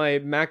it on my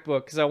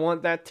MacBook because I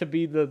want that to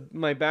be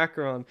my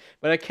background,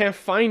 but I can't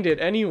find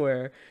it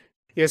anywhere.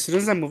 Yeah, as soon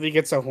as that movie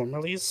gets a home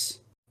release,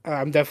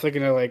 I'm definitely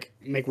gonna like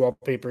make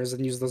wallpapers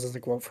and use those as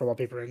like for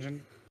wallpaper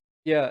engine.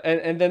 Yeah,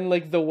 and then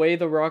like the way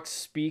the rocks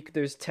speak,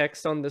 there's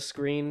text on the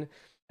screen,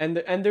 and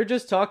they're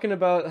just talking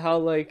about how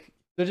like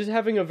they're just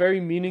having a very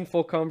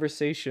meaningful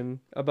conversation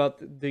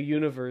about the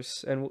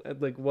universe and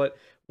like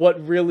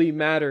what really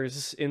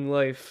matters in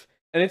life.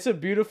 And it's a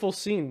beautiful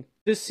scene.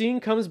 This scene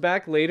comes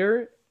back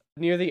later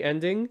near the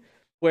ending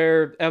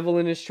where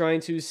Evelyn is trying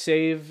to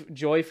save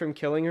Joy from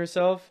killing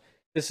herself.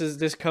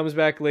 This comes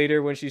back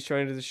later when she's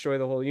trying to destroy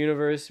the whole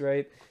universe,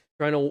 right?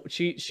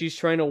 She's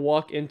trying to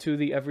walk into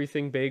the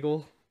everything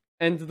bagel.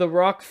 And the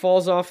rock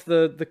falls off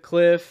the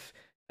cliff,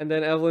 and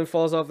then Evelyn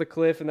falls off the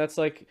cliff, and that's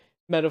like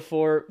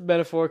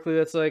metaphorically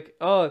that's like,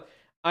 oh,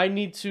 I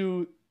need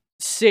to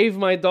save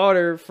my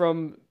daughter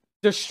from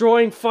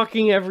destroying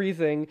fucking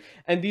everything,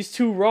 and these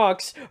two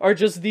rocks are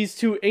just these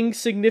two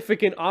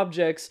insignificant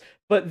objects,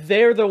 but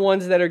they're the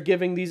ones that are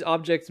giving these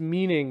objects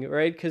meaning,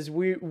 right? Because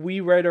we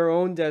write our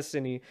own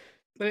destiny.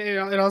 But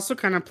it also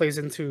kind of plays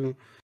into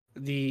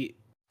the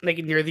like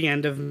near the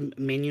end of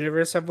main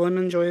universe Evelyn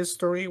and Joy's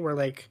story, where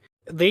like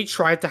they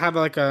tried to have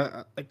like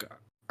a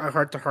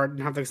heart to heart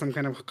and have like some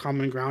kind of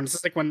common ground. It's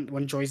just like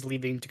when Joy's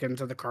leaving to get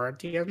into the car at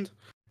the end,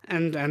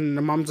 and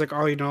the mom's like,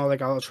 oh, you know,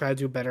 like I'll try to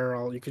do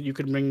better. You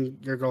could bring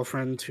your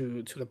girlfriend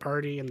to the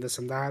party and this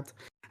and that.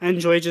 And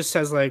Joy just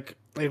says like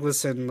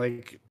listen,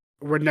 like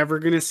we're never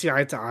gonna see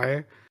eye to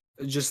eye.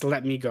 Just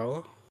let me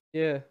go.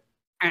 Yeah.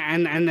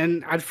 And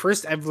then at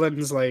first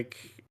Evelyn's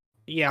like,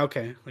 yeah,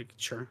 okay, like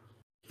sure.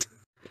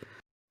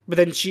 But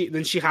then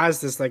she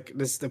has this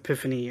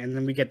epiphany, and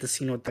then we get the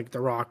scene with like the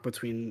rock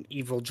between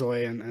evil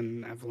Joy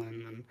and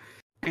Evelyn,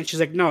 and she's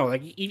like, no,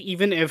 like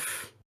even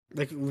if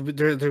like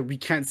there we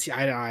can't see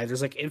eye to eye,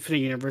 there's like infinite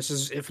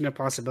universes, infinite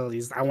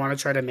possibilities. I want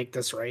to try to make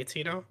this right,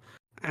 you know,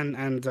 and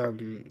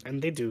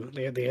they do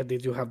they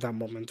do have that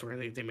moment where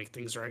they make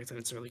things right, and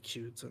it's really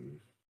cute. And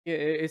Yeah,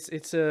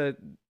 it's a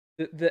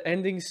the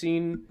ending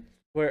scene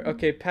where,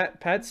 okay,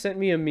 Pat sent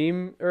me a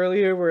meme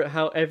earlier where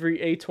how every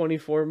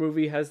A24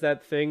 movie has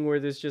that thing where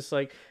there's just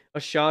like a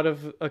shot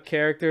of a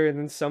character and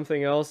then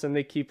something else, and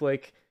they keep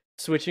like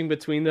switching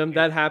between them.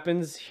 That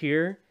happens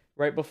here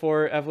right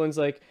before Evelyn's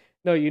like,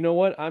 "No, you know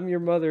what? I'm your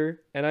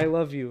mother and I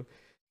love you."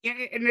 yeah,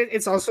 and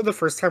it's also the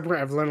first time where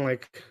Evelyn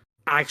like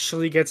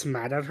actually gets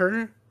mad at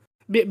her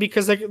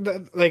because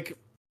like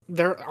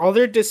all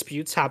their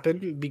disputes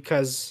happen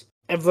because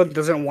Evelyn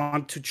doesn't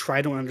want to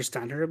try to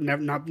understand her.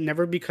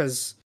 Never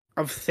because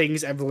of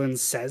things Evelyn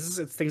says.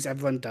 It's things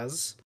Evelyn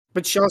does.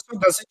 But she also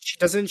doesn't. She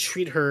doesn't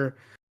treat her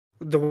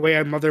the way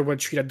a mother would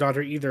treat a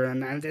daughter either.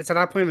 And it's at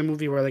that point in the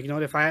movie where like, you know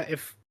what,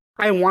 if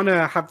I want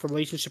to have a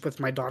relationship with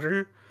my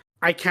daughter,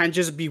 I can't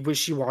just be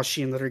wishy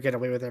washy and let her get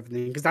away with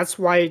everything. Because that's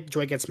why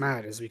Joy gets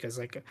mad, is because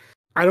like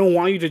I don't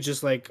want you to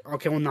just like,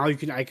 okay, well now I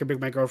can bring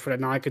my girlfriend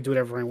and now I can do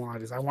whatever I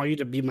want. Is I want you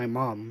to be my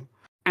mom.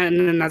 And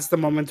then that's the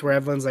moment where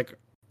Evelyn's like,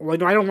 well,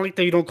 no, I don't like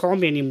that you don't call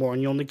me anymore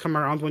and you only come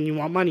around when you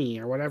want money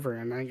or whatever.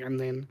 And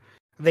then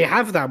they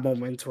have that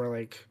moment where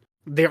like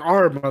they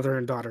are mother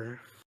and daughter.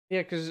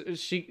 Yeah, because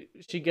she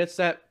gets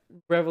that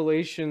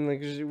revelation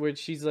like where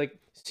she's like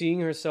seeing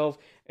herself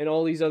in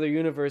all these other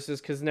universes,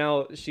 because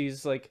now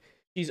she's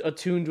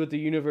attuned with the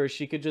universe.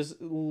 She could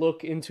just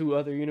look into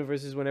other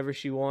universes whenever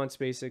she wants,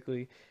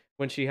 basically,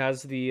 when she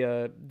has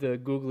the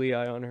googly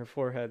eye on her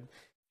forehead.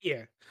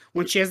 Yeah,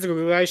 when she has the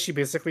Google eyes,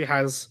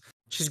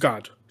 she's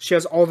God. She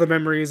has all the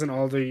memories and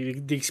all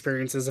the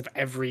experiences of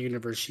every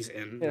universe she's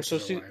in. Yeah, so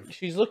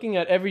she's looking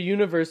at every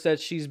universe that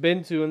she's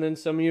been to, and then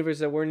some universe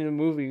that weren't in the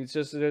movie. It's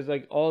just there's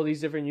like all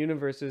these different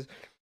universes,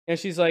 and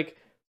she's like,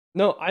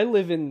 "No, I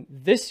live in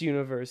this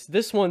universe.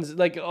 This one's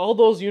like all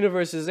those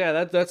universes.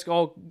 Yeah, that's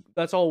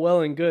all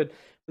well and good.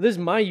 But this is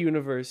my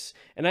universe,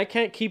 and I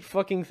can't keep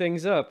fucking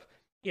things up.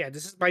 Yeah,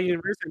 this is my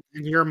universe,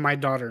 and you're my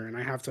daughter, and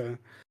I have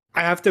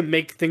to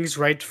make things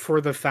right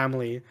for the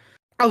family."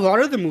 A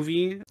lot of the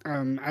movie,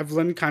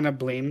 Evelyn kind of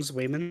blames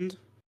Waymond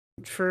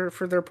for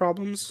their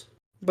problems,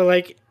 but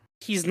like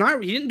he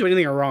didn't do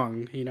anything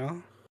wrong, you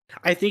know.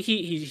 I think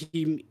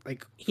he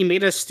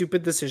made a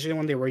stupid decision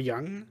when they were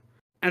young,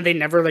 and they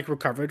never like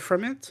recovered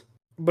from it.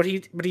 But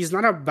he's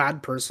not a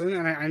bad person,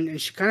 and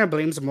she kind of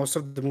blames most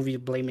of the movie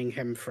blaming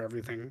him for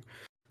everything.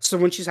 So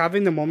when she's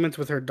having the moment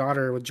with her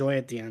daughter with Joy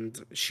at the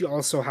end, she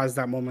also has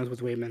that moment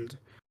with Waymond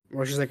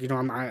where she's like, you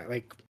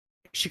know,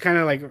 she kind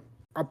of like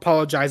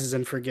apologizes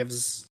and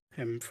forgives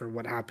him for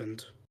what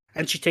happened,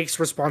 and she takes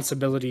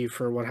responsibility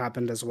for what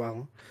happened as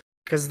well,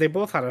 because they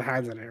both had a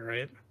hand in it,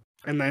 right?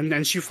 And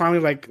then she finally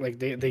like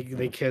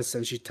they kiss,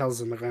 and she tells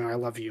him like, I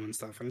love you and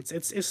stuff, and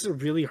it's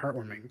really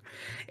heartwarming.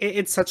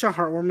 It's such a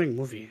heartwarming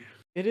movie.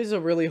 It is a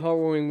really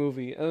heartwarming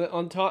movie.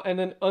 On top, and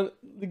then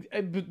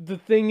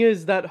the thing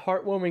is that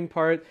heartwarming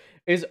part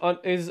is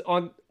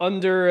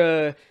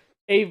under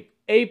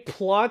a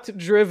plot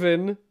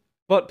driven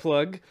butt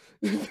plug.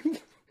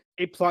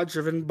 A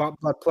plot-driven butt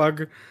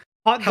plug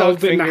Hot dog held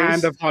fingers. in the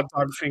hand of hot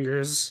dog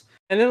fingers.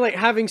 And then like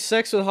having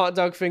sex with hot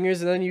dog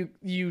fingers, and then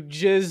you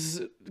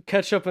jizz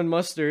ketchup and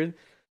mustard.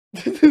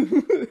 Yeah,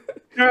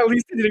 at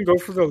least they didn't go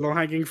for the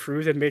low-hanging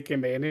fruit and make it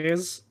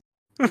mayonnaise.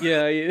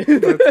 Yeah, yeah.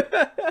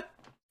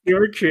 They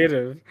were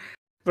creative,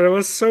 but it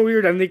was so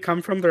weird, and they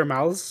come from their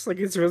mouths. Like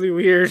it's really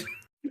weird.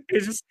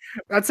 It's just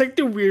that's like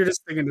the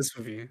weirdest thing in this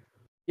movie.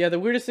 Yeah, the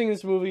weirdest thing in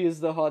this movie is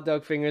the hot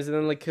dog fingers, and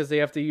then like because they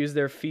have to use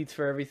their feet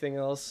for everything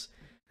else.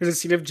 There's a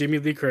scene of Jamie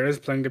Lee Curtis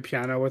playing the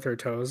piano with her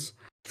toes.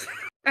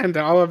 And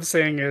all I'm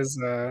saying is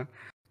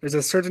there's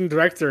a certain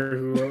director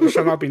who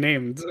shall not be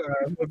named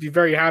will be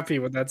very happy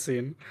with that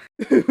scene.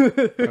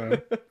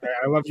 I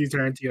love you,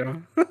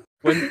 Tarantino.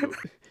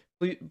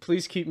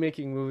 Please keep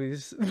making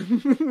movies.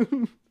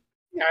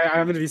 Yeah,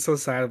 I'm gonna be so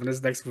sad when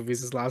his next movie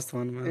is his last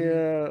one, man.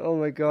 Yeah, oh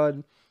my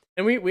god.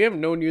 And we have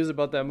no news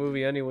about that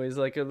movie anyways.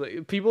 Like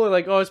people are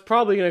like, oh, it's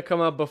probably gonna come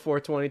out before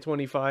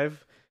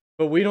 2025,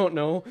 but we don't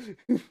know.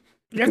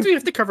 You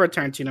have to cover a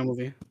Tarantino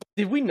movie.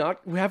 Did we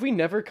not? Have we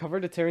never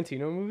covered a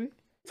Tarantino movie?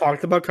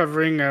 Talked about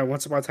covering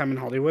Once Upon a Time in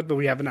Hollywood, but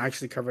we haven't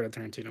actually covered a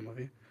Tarantino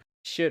movie.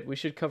 Shit, we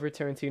should cover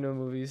Tarantino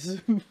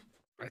movies.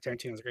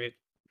 Tarantino's great.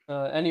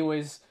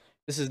 Anyways,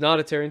 this is not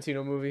a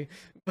Tarantino movie.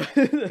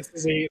 This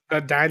is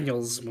a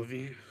Daniels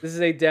movie. This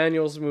is a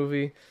Daniels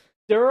movie.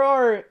 There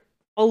are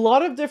a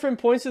lot of different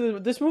points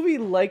of this movie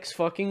likes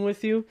fucking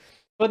with you,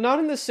 but not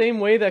in the same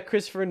way that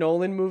Christopher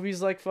Nolan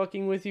movies like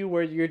fucking with you,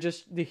 where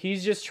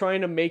he's just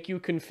trying to make you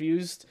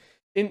confused.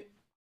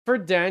 For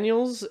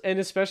Daniels, and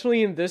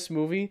especially in this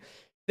movie,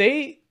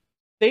 they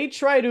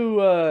try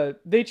to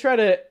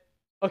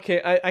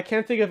okay, I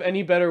can't think of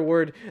any better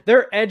word.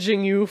 They're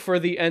edging you for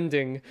the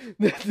ending.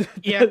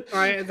 Yeah,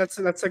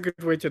 that's a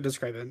good way to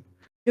describe it.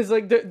 Because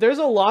like there's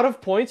a lot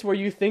of points where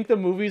you think the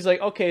movie's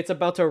like, okay, it's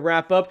about to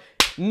wrap up.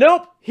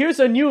 Nope, here's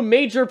a new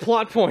major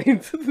plot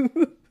point.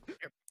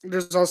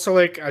 There's also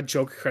like a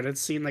joke credit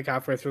scene like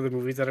halfway through the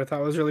movie that I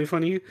thought was really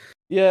funny.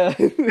 Yeah.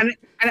 and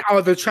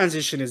the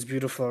transition is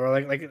beautiful. Or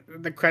like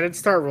the credits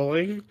start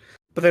rolling,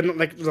 but then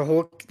like the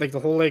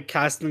whole like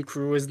cast and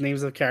crew is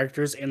names of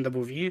characters in the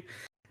movie,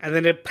 and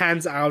then it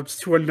pans out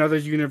to another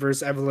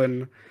universe,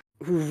 Evelyn,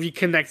 who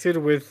reconnected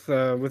with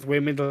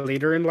Wayman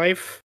later in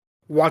life,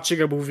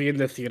 watching a movie in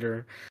the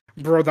theater.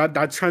 Bro,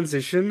 that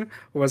transition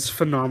was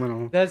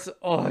phenomenal.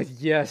 Oh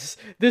yes,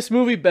 this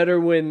movie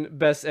better win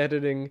best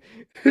editing.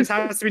 This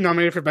has to be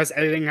nominated for best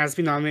editing. Has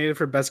to be nominated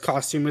for best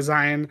costume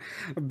design,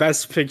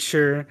 best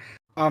picture.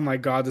 Oh my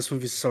god, this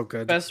movie is so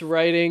good. Best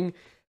writing.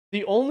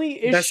 The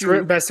only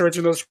issue, best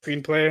original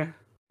screenplay.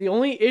 The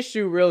only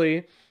issue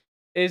really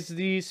is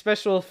the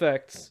special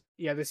effects.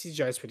 Yeah, the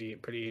CGI is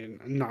pretty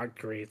not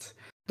great.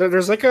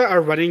 There's like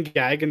a running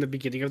gag in the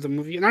beginning of the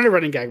movie. Not a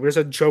running gag, but there's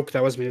a joke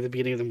that was made at the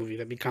beginning of the movie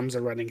that becomes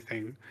a running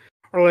thing.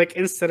 Or like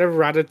instead of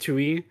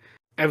Ratatouille,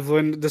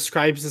 Evelyn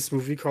describes this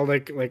movie called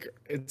like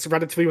it's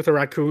Ratatouille with a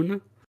raccoon.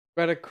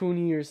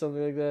 Ratatouille or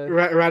something like that.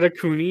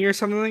 Ratatouille or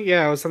something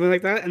like something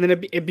like that. And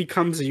then it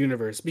becomes a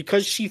universe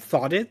because she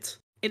thought it.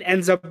 It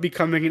ends up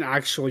becoming an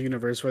actual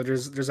universe where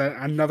there's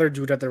another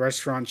dude at the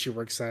restaurant she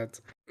works at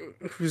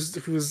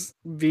who's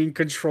being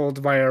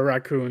controlled by a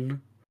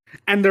raccoon,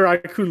 and the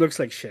raccoon looks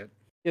like shit.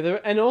 Yeah,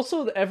 and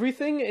also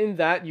everything in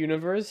that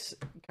universe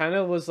kind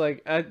of was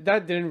like that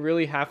didn't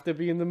really have to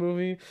be in the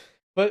movie,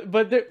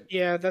 but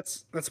yeah,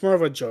 that's more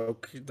of a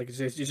joke. Like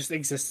it just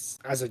exists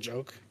as a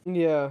joke.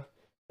 Yeah,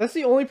 that's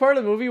the only part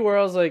of the movie where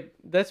I was like,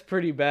 that's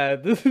pretty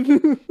bad.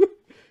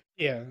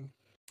 Yeah,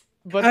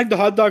 but like the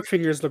hot dog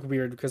fingers look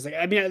weird because like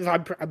I'm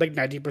like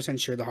 90%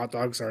 sure the hot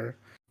dogs are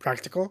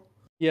practical.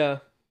 Yeah.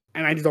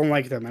 And I don't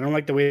like them. I don't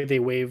like the way they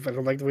wave. I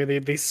don't like the way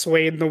they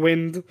sway in the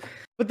wind.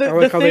 But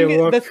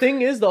the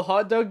thing is, the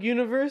hot dog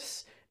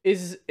universe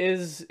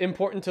is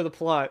important to the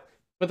plot,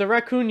 but the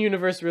raccoon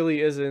universe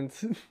really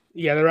isn't.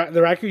 Yeah,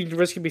 the raccoon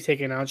universe can be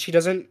taken out. She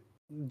doesn't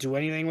do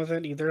anything with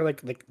it either,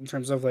 like in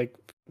terms of like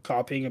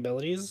copying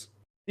abilities.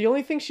 The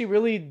only thing she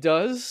really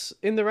does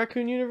in the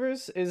raccoon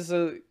universe is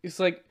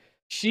like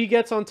she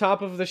gets on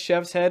top of the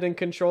chef's head and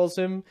controls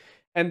him,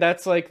 and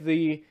that's like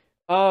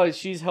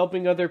she's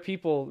helping other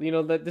people. You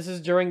know, that this is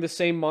during the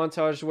same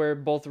montage where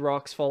both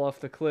rocks fall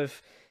off the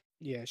cliff.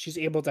 Yeah, she's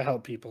able to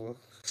help people,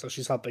 so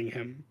she's helping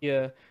him.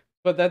 Yeah,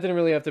 but that didn't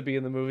really have to be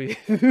in the movie.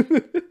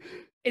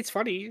 It's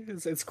funny.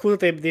 It's cool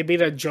that they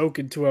made a joke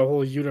into a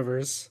whole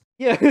universe.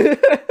 Yeah.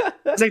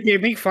 It's like they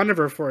make fun of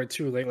her for it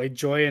too. Like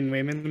Joy and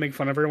Wayman make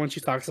fun of her when she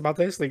talks about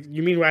this. Like,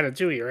 you mean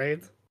Ratatouille,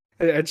 right?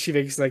 And she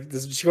makes like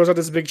this. She goes on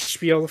this big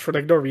spiel for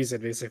like no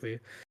reason, basically.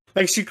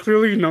 Like she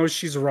clearly knows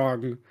she's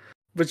wrong,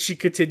 but she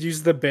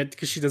continues the bit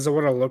because she doesn't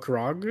want to look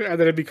wrong, and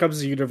then it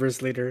becomes a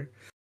universe later.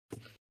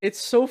 It's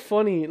so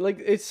funny. Like,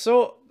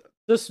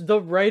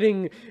 the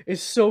writing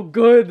is so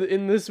good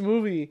in this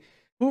movie.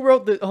 Who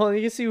wrote this? Oh,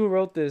 you can see who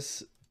wrote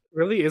this.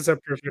 Really is a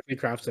perfectly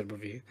crafted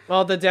movie.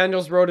 Oh, the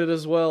Daniels wrote it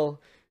as well.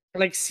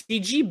 Like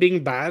CG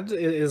being bad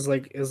is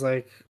like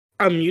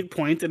a mute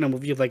point in a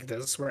movie like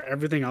this where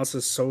everything else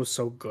is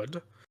so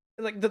good.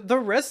 Like the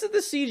rest of the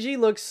CG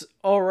looks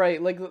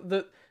alright. Like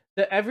the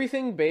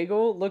Everything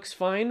Bagel looks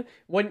fine.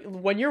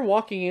 When you're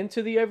walking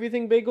into the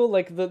Everything Bagel,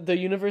 like the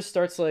universe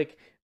starts like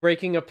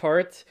breaking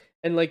apart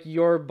and like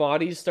your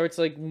body starts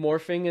like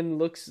morphing and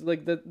looks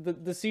like the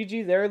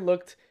CG there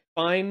looked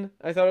fine.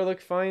 I thought it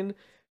looked fine.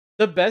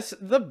 The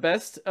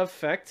best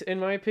effect in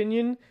my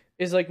opinion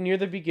is like near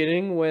the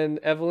beginning when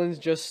Evelyn's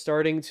just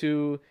starting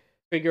to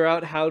figure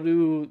out how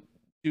to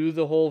do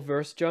the whole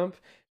verse jump,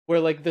 where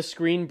like the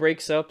screen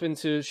breaks up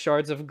into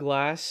shards of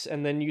glass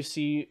and then you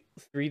see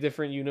 3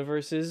 different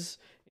universes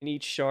in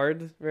each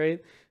shard,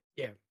 right?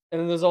 Yeah. And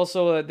then there's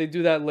also they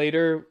do that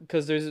later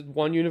because there's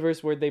one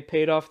universe where they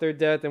paid off their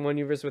debt and one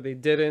universe where they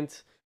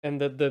didn't, and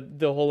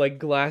the whole like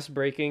glass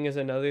breaking is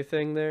another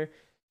thing there.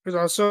 There's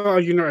also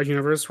a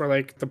universe where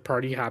like the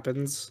party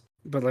happens,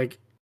 but like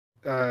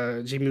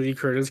Jamie Lee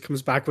Curtis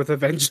comes back with a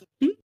vengeance.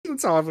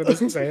 That's all I'm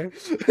gonna say.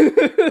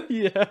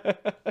 Yeah.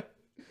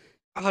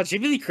 Oh,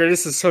 Jamie Lee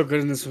Curtis is so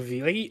good in this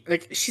movie.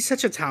 Like she's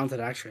such a talented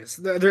actress.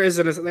 There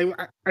isn't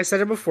like I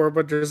said it before,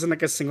 but there isn't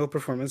like a single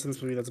performance in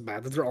this movie that's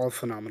bad. They're all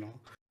phenomenal.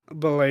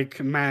 But like,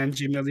 man,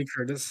 Jamie Lee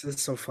Curtis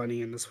is so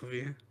funny in this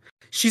movie.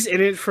 She's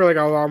in it for like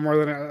a lot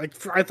more than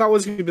I thought it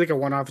was gonna be like a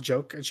one-off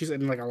joke, and she's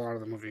in like a lot of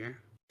the movie.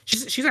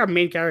 She's a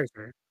main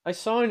character. I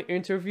saw an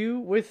interview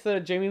with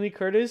Jamie Lee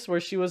Curtis where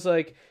she was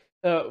like,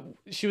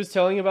 she was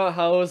telling about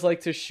how it was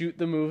like to shoot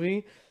the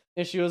movie,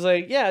 and she was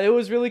like, "Yeah, it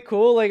was really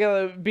cool,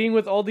 like being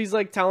with all these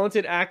like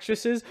talented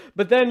actresses."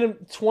 But then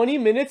 20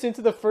 minutes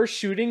into the first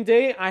shooting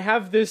day, I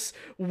have this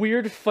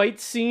weird fight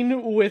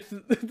scene with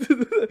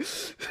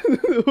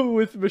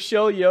with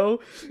Michelle Yeoh.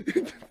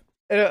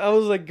 And I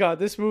was like, God,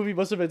 this movie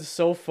must have been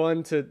so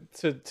fun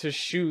to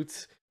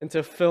shoot and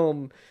to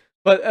film.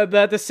 But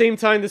at the same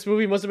time, this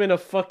movie must have been a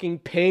fucking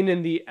pain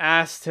in the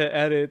ass to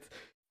edit.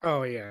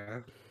 Oh yeah,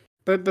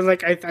 but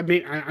like I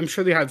mean I'm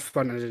sure they had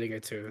fun editing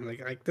it too.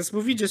 Like this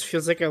movie just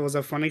feels like it was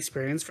a fun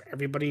experience for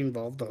everybody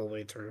involved the whole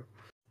way through.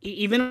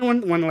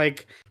 Even when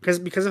like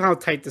because of how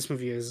tight this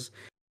movie is,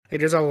 like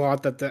there's a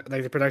lot that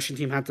the production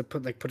team had to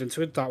put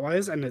into it thought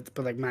wise,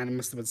 but like man, it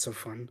must have been so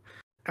fun.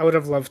 I would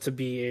have loved to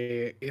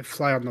be a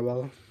fly on the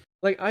wall.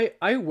 Like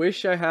I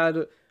wish I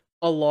had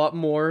a lot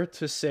more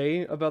to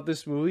say about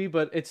this movie,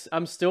 but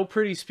I'm still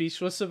pretty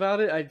speechless about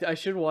it. I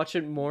should watch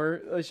it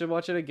more. I should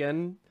watch it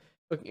again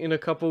in a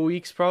couple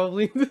weeks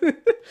probably.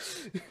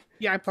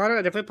 Yeah, I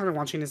definitely plan on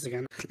watching this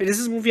again. This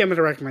is a movie I'm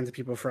gonna recommend to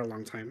people for a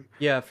long time.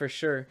 Yeah, for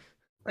sure.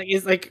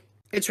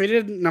 It's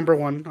rated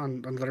 #1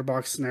 on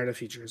Letterboxd narrative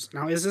features.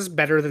 Now, is this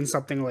better than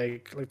something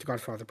like The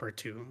Godfather Part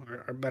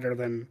 2, or better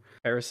than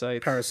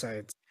Parasite,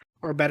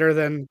 or better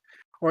than,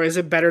 or is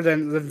it better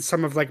than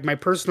some of like my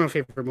personal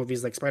favorite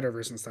movies like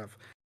Spider-Verse and stuff?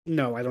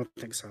 No, I don't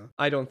think so.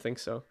 I don't think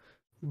so.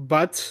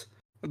 But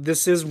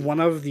this is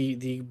one of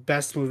the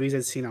best movies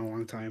I've seen in a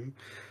long time.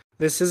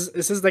 This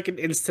is like an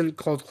instant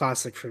cult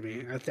classic for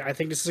me. I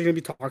think this is going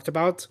to be talked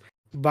about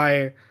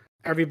by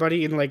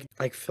everybody in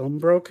like film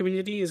bro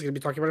community is going to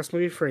be talking about this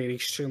movie for an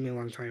extremely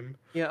long time.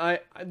 Yeah,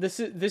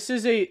 this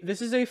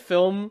is a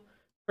film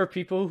for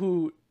people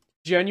who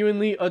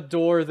genuinely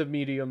adore the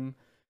medium.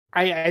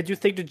 I do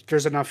think that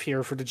there's enough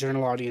here for the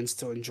general audience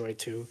to enjoy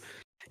too,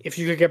 if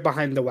you could get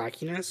behind the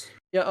wackiness.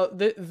 Yeah,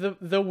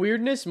 the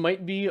weirdness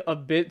might be a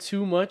bit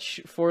too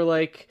much for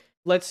like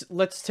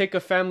let's take a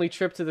family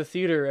trip to the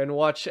theater and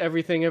watch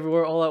Everything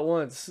Everywhere All at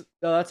Once.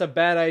 No, that's a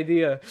bad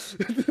idea.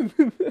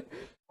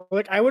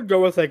 Like I would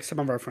go with like some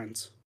of our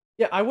friends.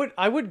 Yeah,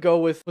 I would go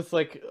with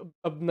like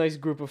a nice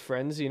group of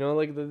friends, you know,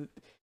 like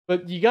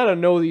but you gotta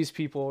know these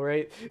people,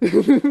 right?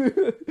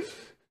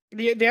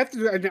 They have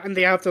to, and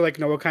they have to like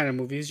know what kind of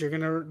movies you're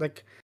gonna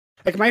like.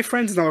 Like my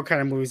friends know what kind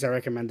of movies I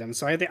recommend them,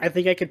 so I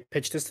think I could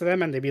pitch this to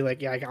them, and they'd be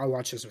like, "Yeah, I'll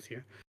watch this with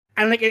you."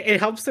 And like it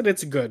helps that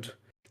it's good.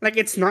 Like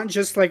it's not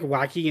just like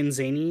wacky and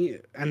zany,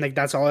 and like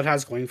that's all it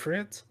has going for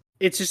it.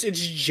 It's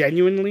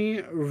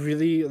genuinely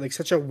really like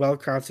such a well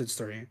crafted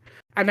story,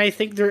 and I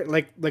think they're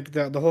like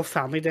the whole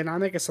family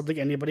dynamic is something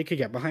anybody could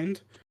get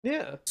behind.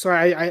 Yeah. So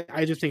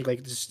I do think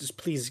like just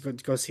please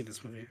go see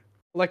this movie.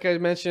 Like I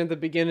mentioned at the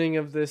beginning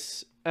of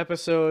this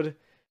episode,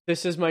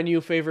 this is my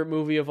new favorite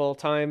movie of all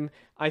time.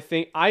 I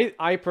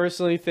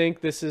personally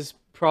think this is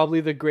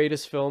probably the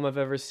greatest film I've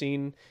ever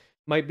seen.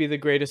 Might be the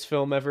greatest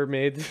film ever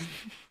made.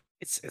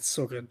 It's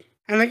so good.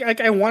 And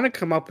like I want to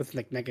come up with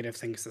like negative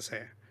things to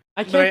say.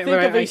 I can't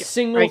think of a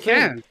single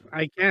thing.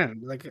 I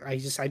can. Like I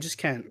just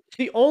can't.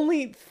 The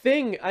only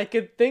thing I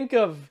could think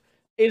of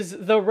is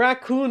the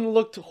raccoon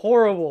looked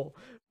horrible.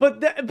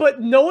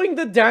 But knowing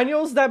the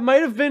Daniels, that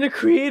might have been a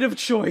creative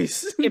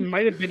choice. It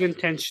might have been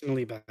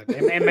intentionally bad.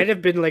 It might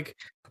have been like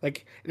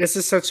this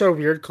is such a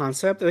weird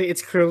concept.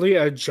 It's clearly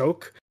a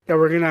joke that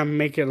we're gonna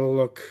make it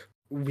look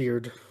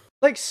weird.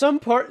 Like some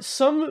part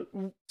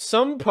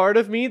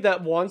of me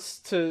that wants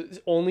to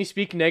only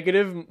speak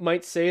negative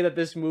might say that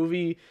this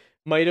movie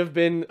might have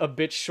been a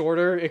bit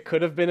shorter. It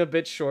could have been a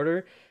bit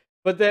shorter.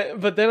 But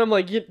then I'm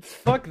like, yeah,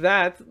 fuck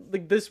that.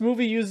 Like this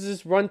movie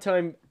uses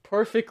runtime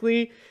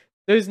perfectly.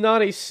 There's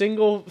not a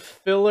single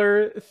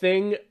filler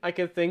thing I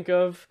could think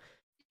of.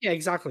 Yeah,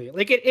 exactly.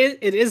 Like it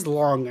is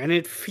long and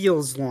it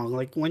feels long.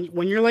 Like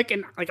when you're like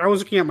like I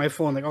was looking at my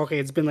phone, like okay,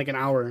 it's been like an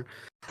hour.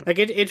 Like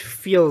it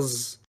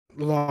feels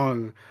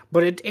long,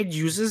 but it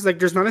uses like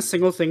there's not a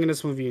single thing in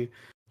this movie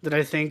that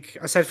I think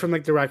aside from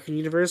like the raccoon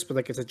universe, but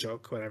like it's a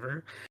joke,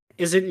 whatever,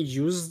 isn't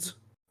used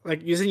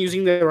isn't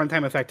using the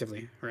runtime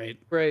effectively, right?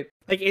 Right.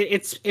 Like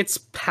it's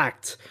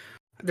packed.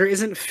 There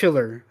isn't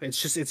filler.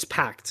 It's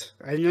packed.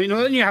 And you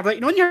know when you have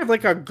when you have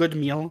like a good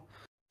meal,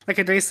 like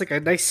a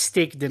nice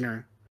steak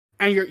dinner,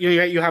 and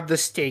you have the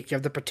steak, you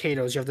have the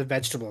potatoes, you have the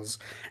vegetables,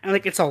 and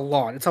like it's a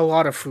lot. It's a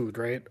lot of food,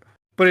 right?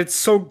 But it's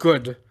so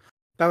good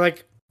that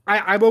like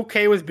I'm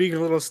okay with being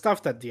a little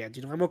stuffed at the end.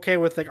 You know, I'm okay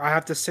with like I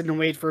have to sit and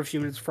wait for a few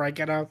minutes before I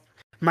get up.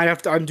 Might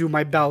have to undo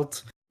my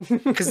belt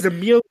because the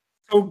meal was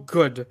so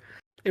good.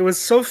 It was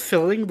so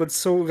filling, but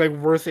so like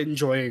worth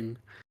enjoying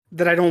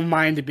that I don't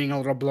mind being a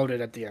little bloated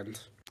at the end.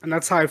 And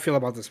that's how I feel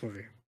about this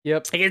movie.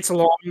 Yep. Like it's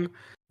long,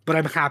 but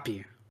I'm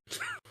happy.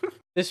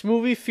 This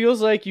movie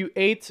feels like you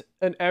ate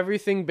an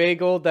everything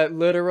bagel that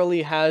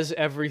literally has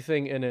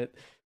everything in it.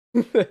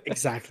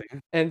 Exactly.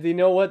 And you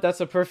know what?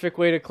 That's a perfect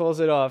way to close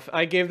it off.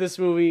 I gave this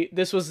movie,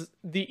 this was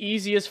the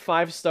easiest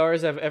 5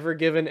 stars I've ever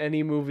given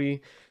any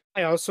movie.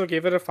 I also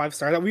gave it a 5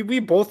 star. That we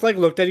both like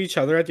looked at each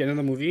other at the end of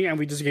the movie and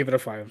we just gave it a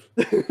 5.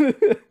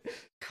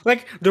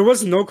 Like there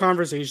was no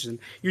conversation.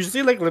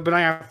 Usually, like Lib and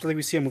I, after like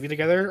we see a movie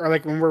together, or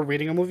like when we're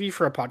rating a movie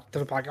for to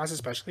the podcast,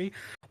 especially,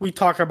 we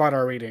talk about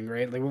our rating,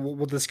 right? Like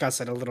we'll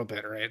discuss it a little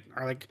bit, right?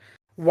 Or like,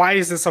 why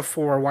is this a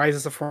 4? Why is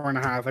this a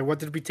 4.5? Like, what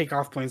did we take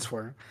off points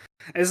for?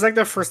 And it's like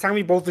the first time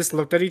we both just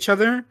looked at each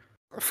other,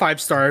 5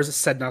 stars,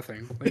 said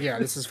nothing. Like, yeah,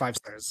 this is 5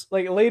 stars.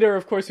 Like later,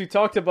 of course, we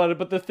talked about it,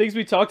 but the things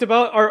we talked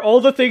about are all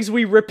the things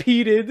we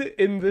repeated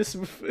in this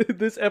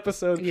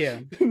episode. Yeah.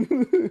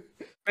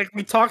 Like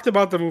we talked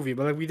about the movie,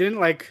 but like we didn't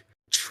like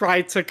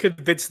try to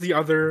convince the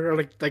other, or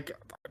like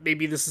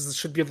maybe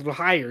should be a little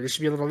higher, this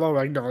should be a little lower.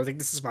 Like no, I think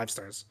this is 5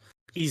 stars,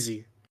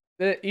 easy.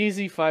 The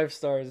easy 5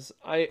 stars.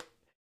 I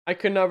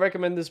could not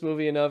recommend this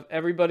movie enough.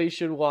 Everybody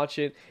should watch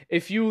it.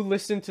 If you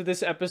listen to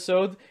this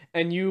episode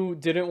and you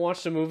didn't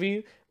watch the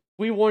movie,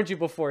 we warned you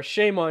before.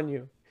 Shame on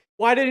you.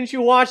 Why didn't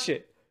you watch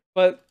it?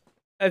 But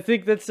I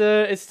think that's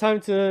it's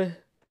time to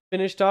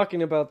finish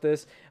talking about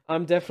this.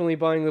 I'm definitely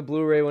buying the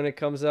Blu-ray when it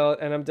comes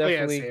out, and I'm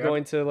definitely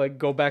going to like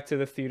go back to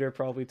the theater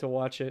probably to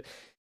watch it.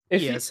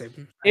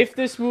 If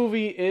this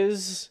movie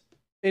is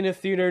in a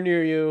theater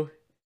near you,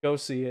 go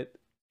see it.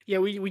 Yeah,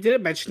 we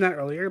didn't mention that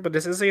earlier, but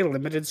this is a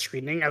limited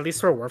screening, at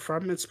least where we're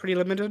from. It's pretty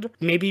limited.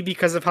 Maybe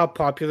because of how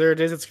popular it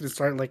is, it's gonna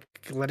start like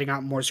letting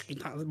out more screen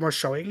time, more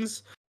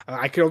showings.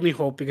 I could only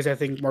hope, because I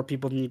think more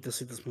people need to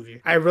see this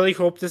movie. I really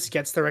hope this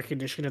gets the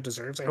recognition it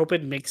deserves. I hope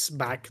it makes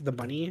back the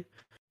money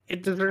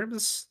it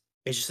deserves.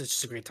 It's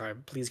just a great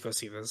time. Please go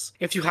see this.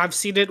 If you have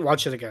seen it,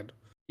 watch it again.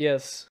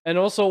 Yes, and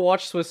also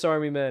watch Swiss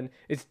Army Man.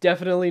 It's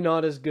definitely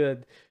not as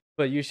good,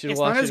 but you should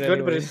watch it. It's not as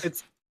good,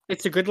 but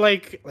it's a good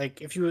like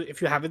if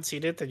you haven't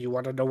seen it and you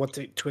want to know what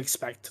to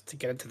expect to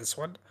get into this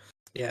one.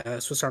 Yeah,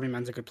 Swiss Army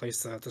Man's a good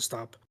place to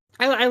stop.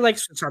 I like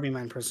Swiss Army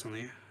Man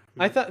personally.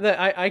 I thought that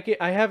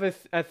I have it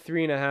at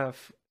 3.5.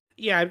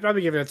 Yeah, I'd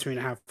probably give it a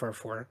 3.5 or a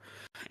 4.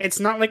 It's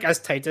not like as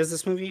tight as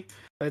this movie,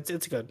 but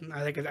it's good.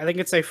 I think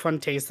it's a fun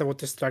taste of what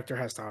this director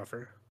has to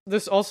offer.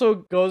 This also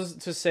goes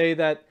to say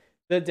that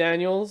the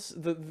Daniels,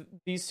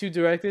 these two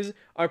directors,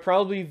 are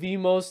probably the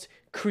most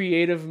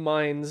creative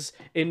minds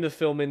in the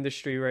film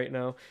industry right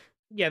now.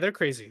 Yeah, they're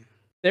crazy.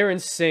 They're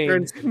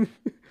insane.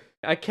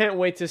 I can't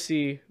wait to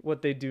see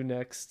what they do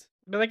next.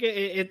 But like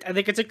I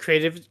think it's a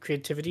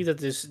creativity that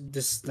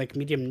this like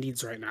medium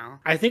needs right now.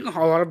 I think a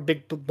lot of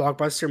big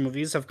blockbuster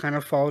movies have kind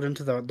of fallen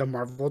into the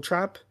Marvel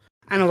trap,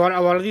 and a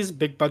lot of these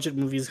big budget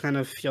movies kind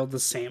of feel the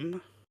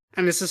same.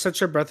 And this is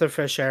such a breath of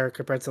fresh air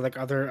compared to like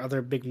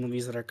other big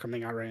movies that are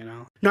coming out right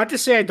now. Not to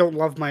say I don't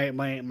love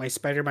my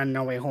Spider-Man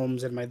No Way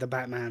Homes and the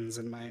Batmans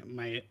and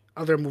my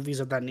other movies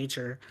of that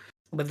nature,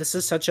 but this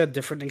is such a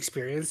different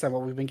experience than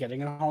what we've been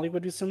getting in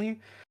Hollywood recently,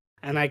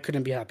 and I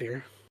couldn't be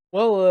happier.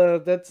 Well,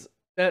 that's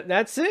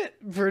it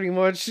pretty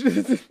much.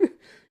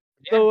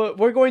 So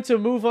we're going to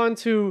move on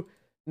to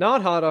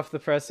not hot off the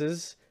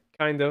presses,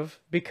 kind of,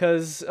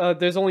 because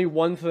there's only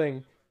one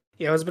thing.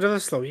 Yeah, it was a bit of a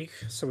slow week,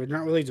 so we're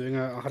not really doing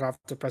a hot off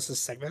the presses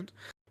segment.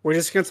 We're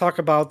just going to talk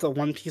about the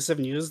one piece of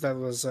news that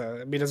was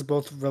made us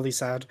both really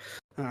sad.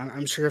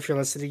 I'm sure if you're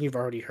listening, you've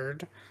already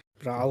heard,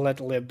 but I'll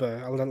let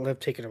Lib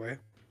take it away.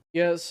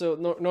 Yeah, so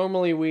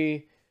normally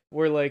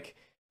we're like,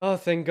 oh,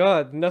 thank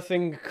God,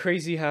 nothing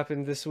crazy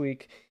happened this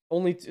week.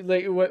 Only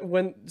like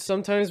when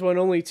sometimes when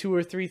only 2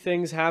 or 3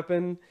 things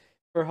happen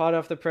for hot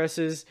off the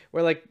presses,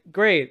 we're like,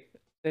 great,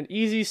 an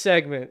easy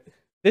segment.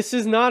 This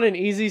is not an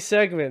easy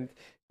segment,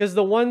 because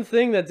the one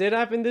thing that did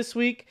happen this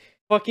week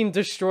fucking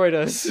destroyed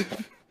us.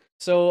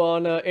 So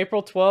on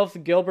April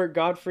 12th, Gilbert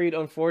Gottfried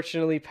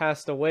unfortunately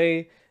passed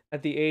away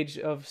at the age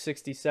of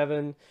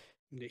 67.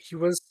 He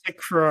was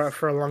sick for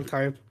a long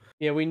time.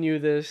 Yeah, we knew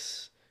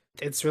this.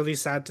 It's really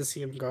sad to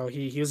see him go.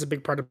 He was a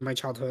big part of my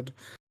childhood.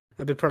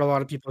 A big part of a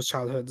lot of people's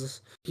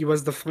childhoods. He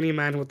was the funny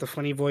man with the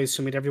funny voice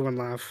who made everyone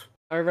laugh.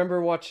 I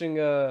remember watching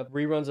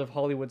reruns of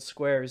Hollywood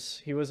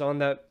Squares. He was on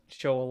that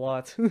show a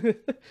lot. Do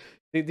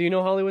you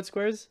know Hollywood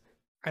Squares?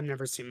 I've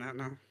never seen that,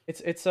 no.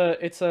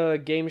 It's a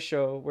game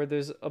show where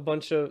there's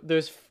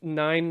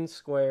 9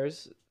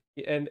 squares,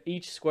 and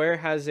each square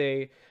has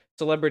a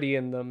celebrity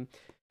in them,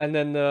 and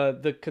then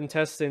the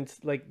contestant,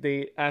 like,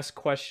 they ask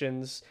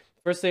questions.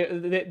 First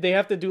they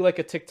have to do like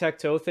a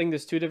tic-tac-toe thing.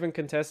 There's 2 different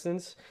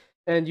contestants,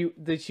 and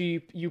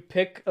you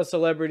pick a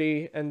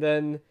celebrity, and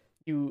then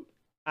you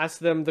ask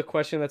them the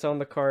question that's on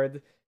the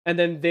card, and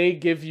then they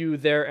give you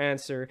their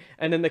answer,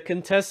 and then the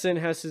contestant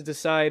has to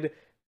decide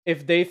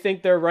if they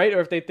think they're right or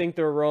if they think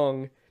they're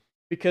wrong,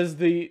 because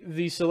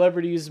the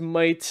celebrities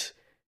might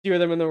steer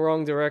them in the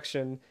wrong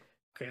direction.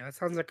 Okay, that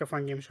sounds like a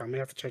fun game show. I'm gonna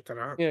have to check that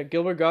out. Yeah,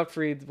 Gilbert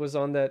Gottfried was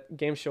on that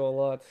game show a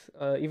lot.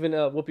 Even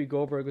Whoopi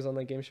Goldberg was on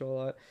that game show a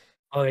lot.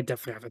 Oh, I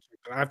definitely have to check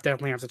that. I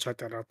definitely have to check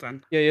that out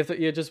then. Yeah, you have to,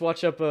 yeah, just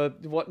watch up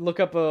look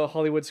up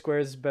Hollywood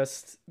Squares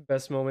best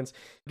moments.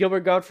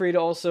 Gilbert Gottfried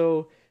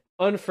also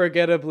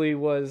unforgettably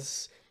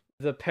was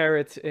the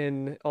parrot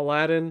in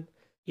Aladdin.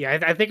 Yeah,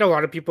 I think a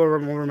lot of people will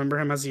remember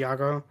him as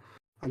Iago.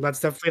 That's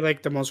definitely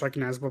like the most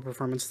recognizable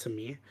performance to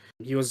me.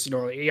 He was,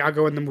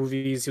 Iago in the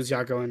movies. He was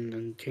Iago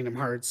in Kingdom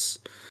Hearts.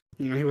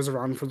 He was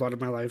around for a lot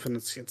of my life, and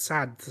it's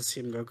sad to see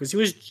him go because he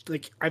was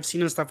like I've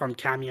seen his stuff on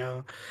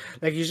Cameo.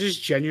 Like he's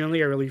just genuinely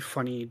a really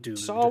funny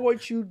Saw dude.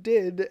 what you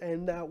did,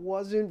 and that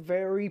wasn't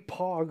very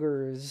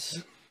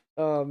poggers.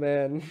 Oh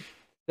man,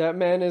 that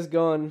man is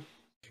gone.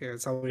 Okay,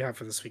 that's all we have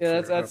for this week.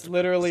 Yeah, For that's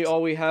literally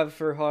all we have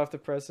for Hot Off the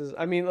Presses.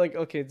 I mean, like,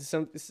 okay,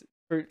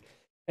 for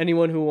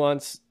anyone who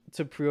wants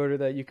to pre-order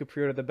that, you could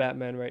pre-order the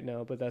Batman right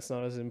now, but that's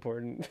not as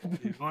important.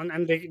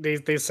 And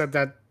they said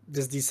that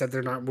Disney said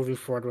they're not moving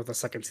forward with a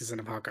second season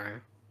of Hawkeye.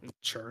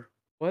 Sure.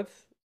 What?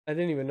 I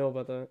didn't even know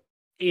about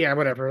Yeah,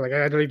 whatever. Like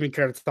I don't even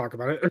care to talk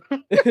about it.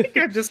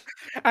 that.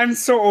 I'm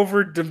so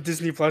over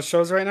Disney Plus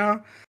shows right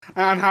now.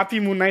 I'm happy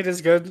Moon Knight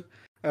is good.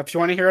 If you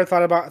want to hear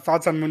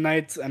thoughts on Moon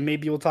Knight,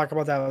 maybe we'll talk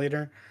about that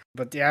later.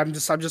 But yeah, I'm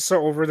just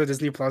so over the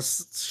Disney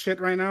Plus shit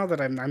right now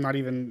that I'm not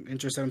even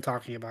interested in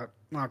talking about.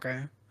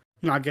 Okay,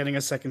 not getting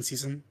a second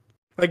season.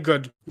 Like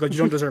good. You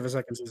don't deserve a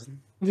second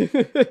season.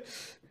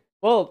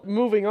 Well,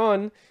 moving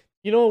on.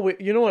 You know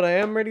what I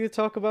am ready to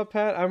talk about,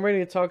 Pat? I'm ready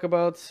to talk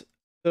about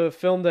the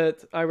film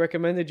that I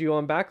recommended you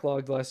on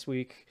Backlogged last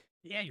week.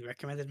 Yeah, you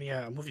recommended me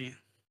a movie.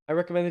 I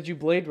recommended you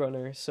Blade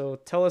Runner, so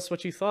tell us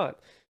what you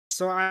thought.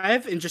 So I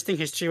have interesting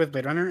history with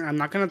Blade Runner. I'm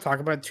not going to talk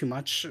about it too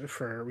much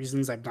for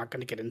reasons I'm not going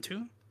to get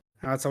into.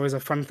 It's always a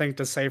fun thing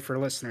to say for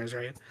listeners,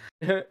 right?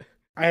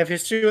 I have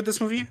history with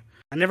this movie.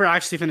 I never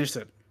actually finished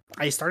it.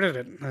 I started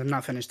it and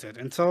not finished it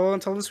until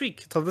this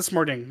week, until this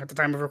morning at the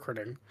time of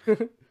recording.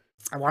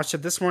 I watched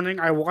it this morning.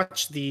 I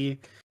watched the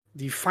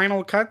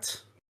final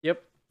cut.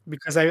 Yep.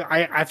 Because I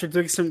after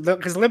doing some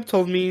because Lib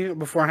told me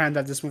beforehand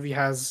that this movie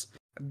has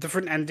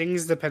different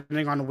endings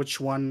depending on which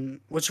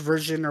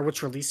version or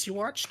which release you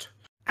watched.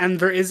 And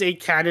there is a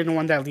canon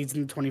one that leads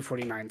into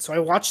 2049. So I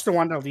watched the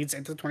one that leads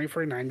into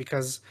 2049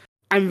 because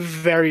I'm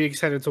very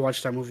excited to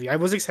watch that movie. I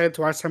was excited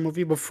to watch that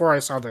movie before I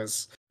saw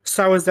this.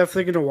 So I was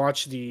definitely gonna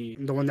watch the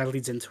one that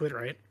leads into it,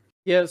 right?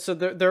 Yeah, so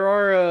there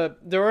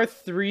are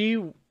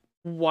three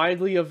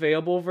widely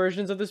available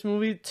versions of this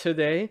movie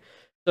today.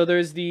 So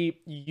there's the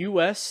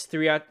US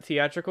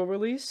theatrical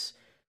release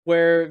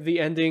where the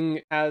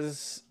ending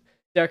has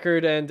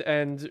Deckard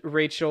and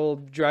Rachel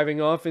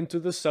driving off into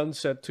the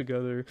sunset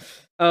together.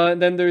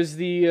 And then there's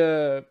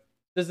the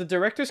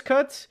director's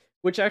cut,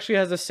 which actually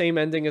has the same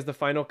ending as the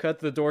final cut.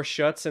 The door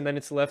shuts and then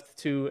it's left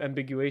to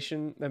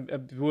ambiguation.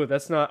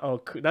 That's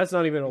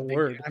not even a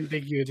word.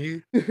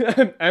 Ambiguity.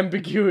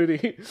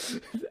 Ambiguity.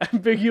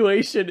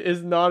 Ambiguation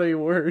is not a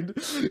word.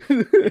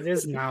 It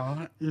is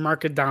now.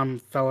 Mark it down,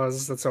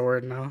 fellas. That's a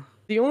word now.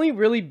 The only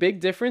really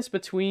big difference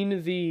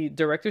between the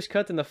director's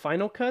cut and the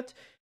final cut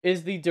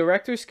is the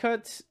director's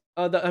cut.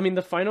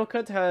 The final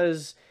cut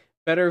has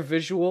better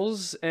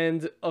visuals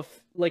and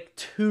like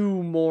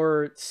two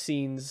more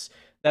scenes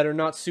that are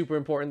not super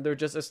important. They're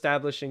just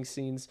establishing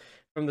scenes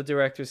from the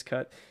director's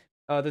cut.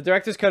 The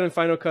director's cut and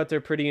final cut, they're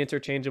pretty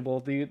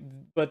interchangeable.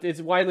 But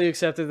it's widely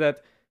accepted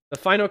that the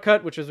final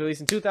cut, which was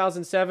released in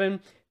 2007,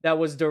 that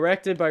was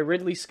directed by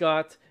Ridley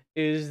Scott,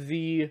 is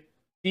the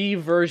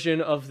version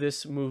of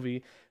this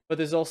movie. But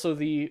there's also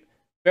the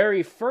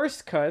very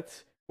first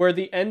cut where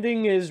the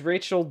ending is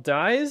Rachel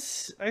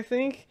dies, I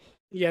think.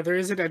 Yeah, there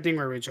is an ending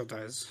where Rachel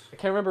dies. I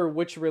can't remember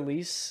which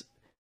release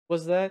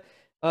was that.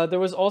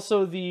 There was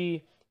also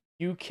the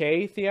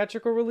UK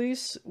theatrical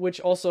release, which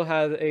also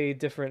had a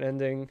different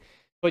ending.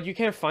 But you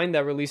can't find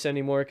that release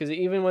anymore because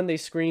even when they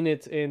screen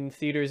it in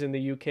theaters in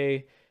the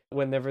UK,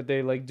 whenever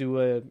they like do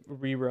a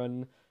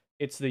rerun,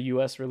 it's the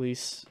US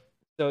release.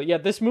 So yeah,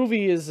 this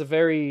movie has a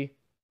very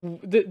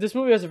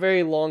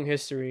long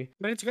history.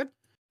 But it's good.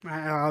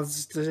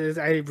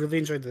 I really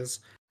enjoyed this.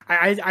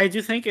 I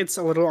do think it's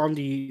a little on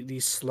the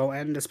slow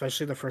end,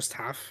 especially the first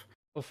half.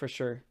 Oh, for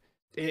sure.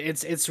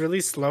 It's really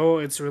slow.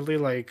 It's really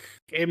like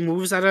it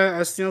moves at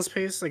a snail's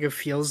pace. Like it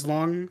feels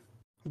long,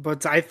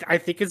 but I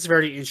think it's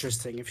very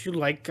interesting. If you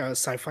like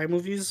sci-fi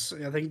movies,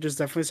 I think there's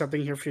definitely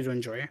something here for you to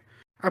enjoy.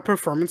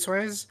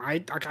 Performance-wise, I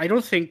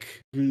don't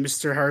think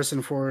Mr.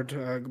 Harrison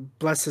Ford,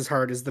 bless his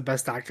heart, is the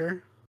best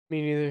actor.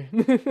 Me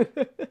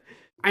neither.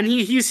 And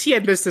he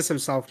admits this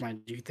himself,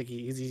 mind you. Think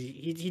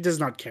he does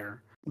not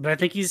care. But I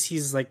think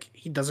he's like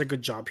he does a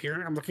good job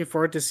here. I'm looking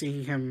forward to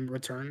seeing him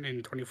return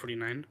in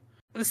 2049.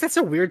 That's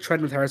a weird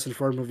trend with Harrison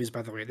Ford movies,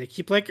 by the way. They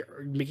keep like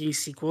making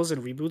sequels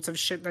and reboots of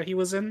shit that he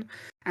was in,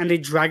 and they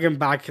drag him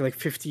back like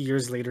 50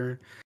 years later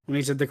when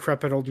he's a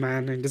decrepit old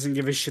man and doesn't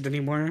give a shit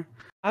anymore.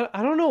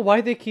 I don't know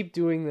why they keep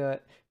doing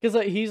that. Because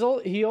like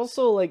he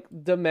also like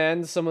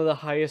demands some of the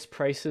highest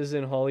prices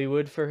in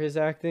Hollywood for his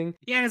acting.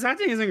 Yeah, his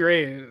acting isn't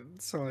great.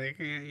 So like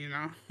you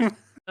know.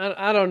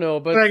 I don't know,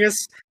 But but I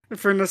guess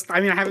I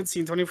mean, I haven't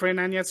seen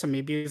 2049 yet, so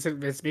maybe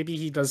it's maybe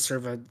he does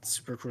serve a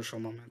super crucial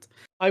moment.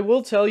 I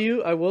will tell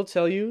you,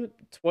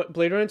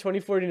 Blade Runner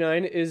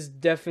 2049 is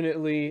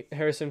definitely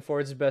Harrison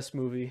Ford's best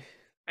movie.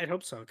 I'd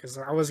hope so, because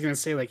I was gonna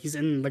say like he's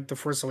in like the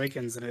Force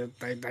Awakens, and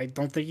I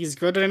don't think he's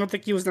good, and I don't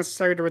think he was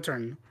necessary to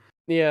return.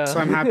 Yeah. So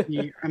I'm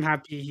happy. I'm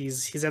happy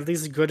he's at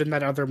least good in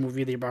that other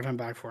movie they brought him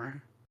back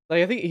for.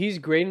 Like I think he's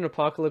great in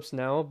Apocalypse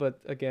Now,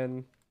 but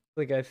again,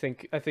 like I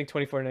think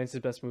 2049 is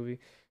his best movie.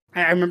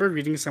 I remember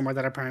reading somewhere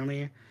that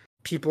apparently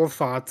people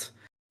thought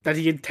that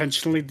he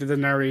intentionally did the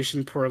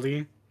narration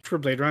poorly for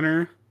Blade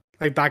Runner,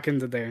 like back in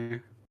the day.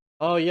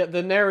 Oh yeah,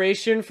 the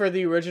narration for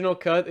the original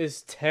cut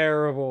is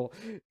terrible.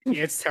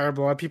 Yeah, it's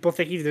terrible. People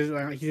think he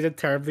did it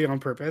terribly on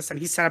purpose, and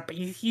he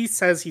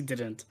says he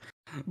didn't,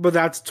 but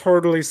that's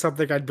totally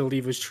something I'd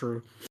believe is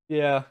true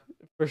Yeah,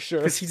 for sure.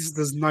 because he just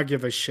does not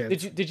give a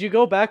shit. Did you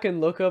go back and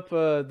look up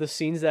the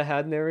scenes that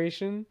had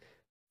narration?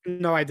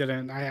 No, I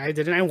didn't. I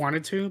didn't. I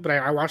wanted to, but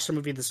I watched the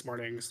movie this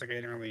morning, so like, I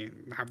didn't really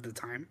have the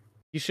time.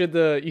 You should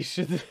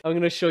I'm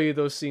gonna show you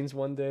those scenes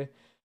one day.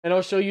 And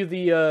I'll show you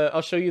the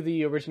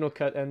original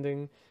cut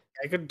ending.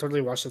 I could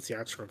totally watch the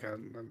theatrical cut.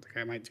 I think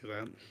I might do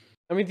that.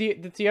 I mean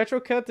the theatrical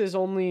cut is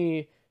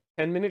only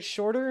 10 minutes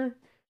shorter,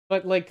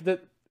 but like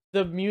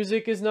the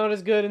music is not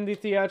as good in the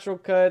theatrical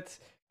cut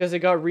because it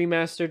got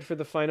remastered for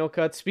the final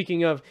cut.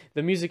 Speaking of,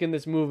 the music in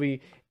this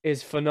movie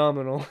is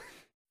phenomenal.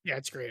 Yeah,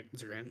 it's great.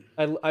 It's great.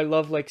 I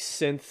love like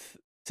synth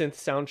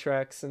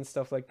soundtracks and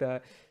stuff like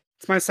that.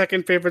 It's my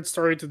second favorite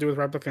story to do with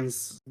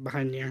replicants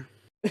behind Nier.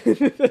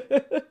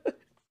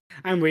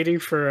 I'm waiting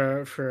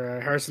for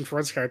Harrison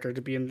Ford's character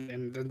to be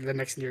in the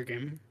next Nier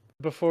game.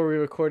 Before we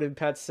recorded,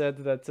 Pat said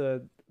that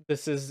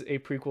this is a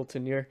prequel to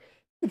Nier.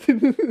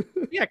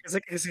 Yeah,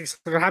 because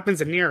what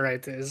happens in Nier,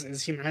 right,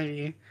 is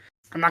humanity.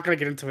 I'm not gonna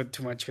get into it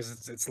too much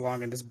because it's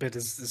long and this bit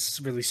is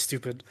really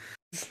stupid.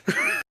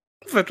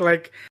 But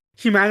like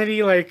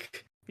humanity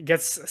like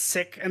gets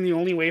sick, and the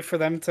only way for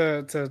them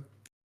to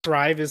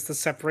thrive is to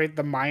separate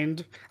the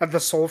mind of the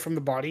soul from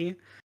the body.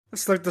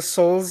 It's like the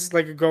souls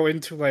like go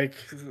into like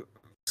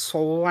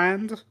soul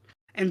land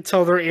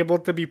until they're able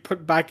to be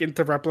put back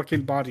into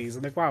replicant bodies.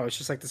 I'm like, wow, it's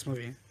just like this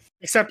movie.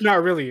 Except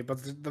not really, but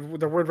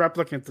the word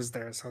replicant is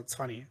there, so it's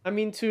funny. I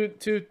mean, to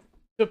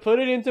put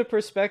it into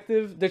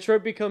perspective,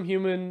 Detroit Become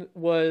Human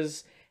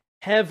was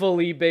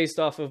heavily based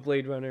off of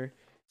Blade Runner.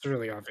 It's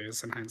really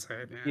obvious in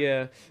hindsight.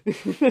 Yeah,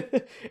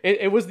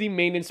 it was the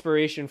main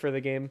inspiration for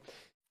the game.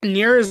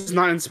 Nier is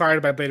not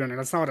inspired by Blade Runner.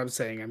 That's not what I'm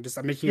saying. I'm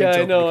making Yeah,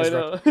 a joke I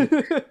know,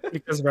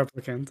 because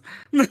replicant.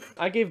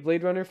 I gave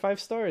Blade Runner 5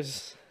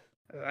 stars.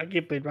 I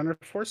gave Blade Runner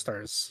 4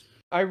 stars.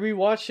 I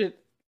rewatched it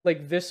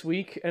like this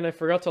week and I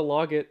forgot to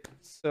log it.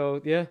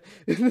 So yeah.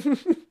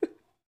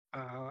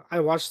 I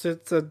watched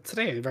it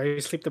today. Very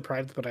sleep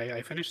deprived, but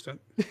I finished it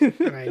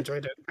and I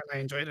enjoyed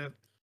it.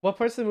 What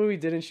parts of the movie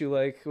didn't you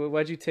like?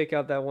 Why'd you take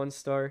out that 1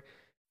 star?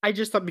 I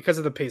just thought because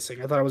of the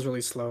pacing, I thought it was really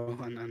slow,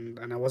 and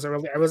I wasn't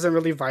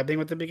really vibing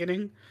with the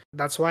beginning.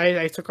 That's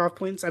why I took off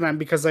points. And then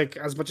because like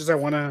as much as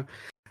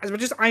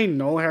I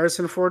know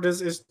Harrison Ford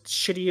is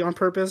shitty on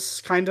purpose,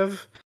 kind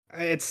of,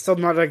 it's still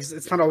not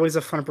it's not always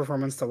a fun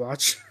performance to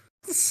watch.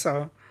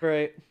 So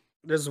Right.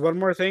 there's one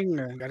more thing.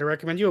 I gotta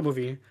recommend you a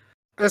movie.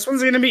 This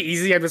one's gonna be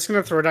easy. I'm just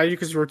gonna throw it at you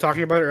because you were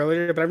talking about it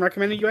earlier. But I'm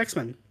recommending you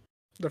X-Men,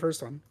 the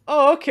first one.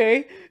 Oh,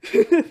 okay.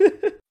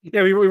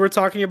 Yeah, we were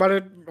talking about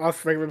it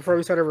off right before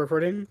we started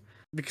recording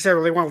because I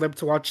really want Lib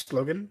to watch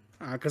Logan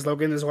because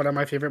Logan is one of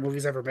my favorite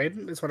movies ever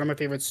made. It's one of my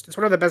favorites. It's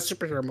one of the best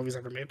superhero movies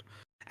ever made.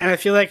 And I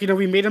feel like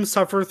we made him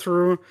suffer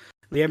through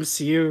the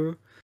MCU.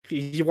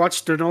 He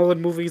watched the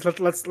Nolan movies.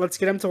 Let's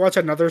get him to watch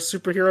another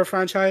superhero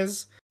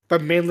franchise.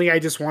 But mainly, I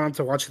just want him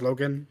to watch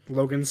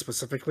Logan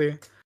specifically.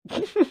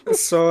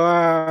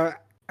 So,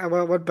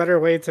 what better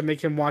way to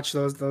make him watch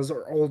those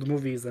old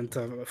movies than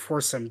to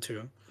force him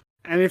to?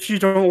 And if you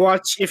don't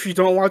watch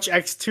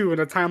X2 in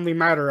a timely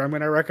manner, I'm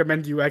gonna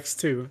recommend you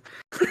X2.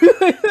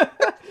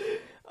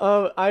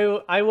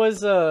 I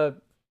was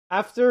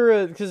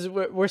after because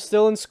we're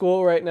still in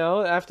school right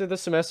now. After the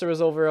semester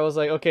was over, I was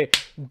like, okay,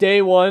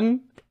 day 1,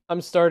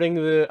 I'm starting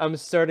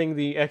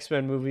the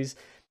X-Men movies.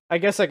 I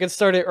guess I can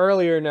start it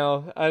earlier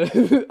now.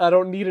 I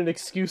don't need an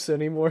excuse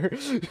anymore.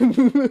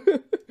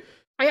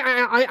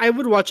 I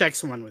would watch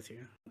X1 with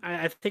you.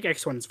 I think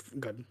X1 is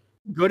good.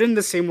 Good in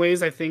the same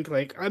ways. I think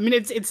like I mean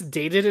it's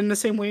dated in the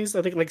same ways.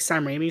 I think like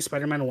Sam Raimi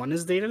Spider-Man 1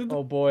 is dated.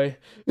 Oh boy.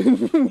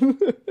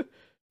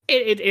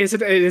 It is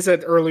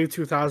an early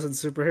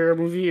 2000s superhero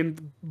movie in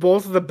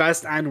both the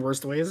best and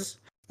worst ways.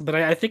 But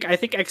I think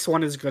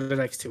X1 is good and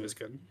X2 is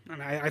good.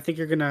 And I think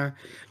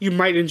you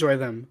might enjoy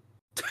them.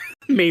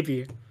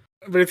 Maybe.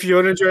 But if you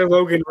don't enjoy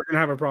Logan, we're gonna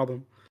have a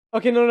problem.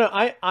 Okay, no.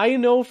 I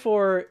know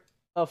for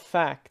a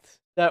fact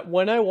that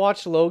when I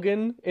watch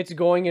Logan, it's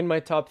going in my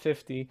top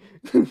 50.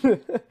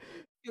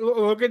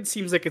 Logan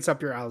seems like it's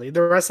up your alley.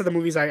 The rest of the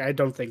movies, I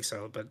don't think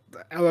so, but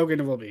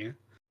Logan will be.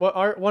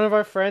 Well, one of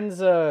our friends,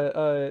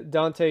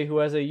 Dante, who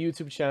has a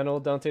YouTube channel,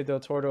 Dante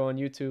Del Toro on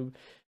YouTube,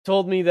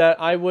 told me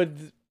that I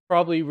would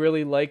probably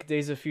really like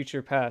Days of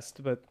Future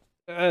Past, but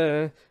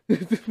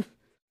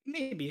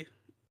Maybe.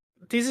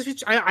 Days of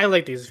Future. I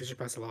like Days of Future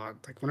Past a lot.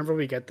 Like whenever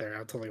we get there,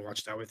 I'll totally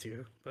watch that with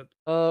you. But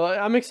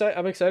I'm excited.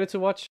 I'm excited to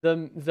watch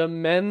the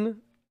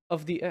men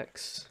of the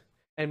X,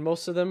 and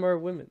most of them are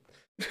women.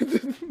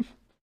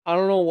 I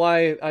don't know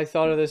why I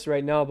thought of this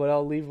right now, but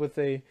I'll leave with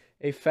a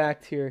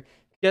fact here.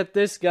 Get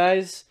this,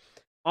 guys.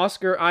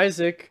 Oscar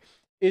Isaac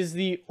is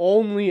the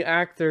only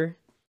actor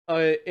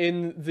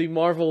in the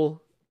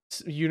Marvel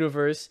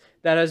universe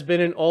that has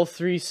been in all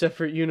 3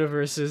 separate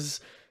universes.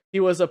 He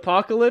was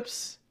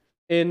Apocalypse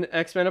in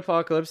X-Men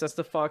Apocalypse, that's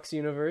the Fox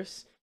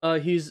universe.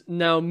 He's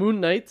now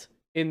Moon Knight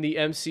in the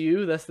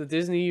MCU, that's the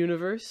Disney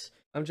universe.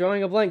 I'm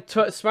drawing a blank.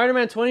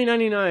 Spider-Man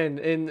 2099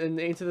 in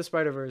Into the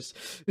Spider-Verse.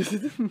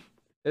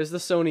 There's the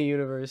Sony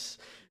universe.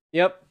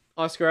 Yep,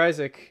 Oscar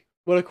Isaac.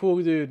 What a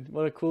cool dude.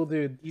 What a cool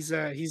dude. he's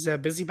a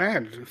busy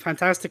man.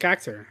 Fantastic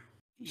actor.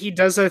 He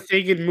does a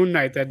thing in Moon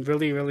Knight that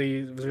really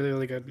was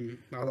really good. And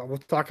we'll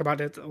talk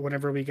about it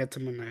whenever we get to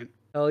Moon Knight.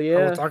 Hell I will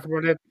yeah. talk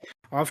about it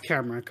off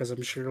camera because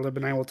I'm sure Lib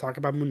and I will talk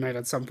about Moon Knight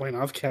at some point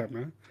off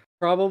camera.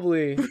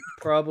 Probably.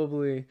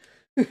 Probably.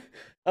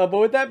 But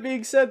with that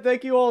being said,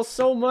 thank you all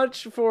so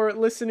much for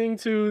listening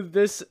to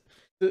this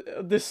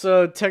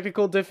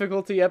technical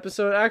difficulty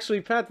episode. Actually,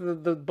 Pat,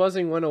 the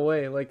buzzing went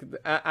away. Like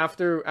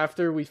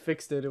after we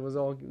fixed it, it was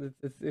all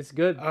it's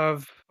good.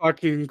 Of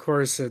fucking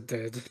course it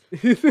did.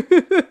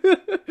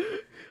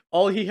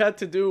 All he had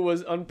to do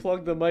was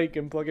unplug the mic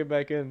and plug it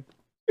back in.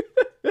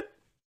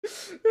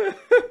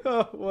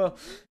 Oh, well,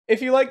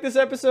 if you like this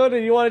episode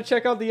and you want to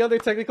check out the other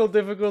technical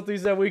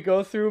difficulties that we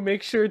go through,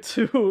 make sure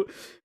to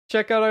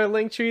check out our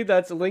link tree.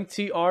 That's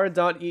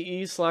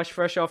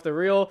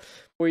linktr.ee/FreshOffTheReel,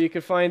 where you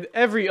can find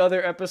every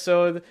other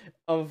episode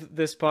of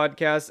this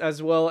podcast,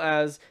 as well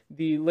as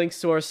the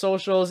links to our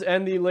socials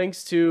and the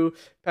links to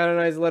Pat and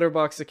I's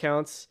Letterboxd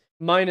accounts.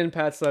 Mine and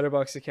Pat's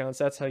Letterboxd accounts,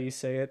 that's how you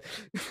say it.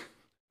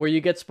 Where you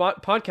get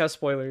podcast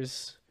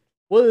spoilers.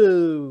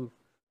 Whoa!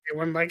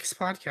 Everyone likes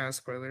podcast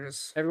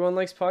spoilers. Everyone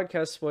likes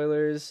podcast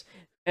spoilers.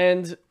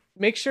 And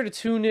make sure to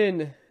tune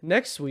in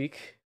next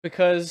week,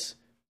 because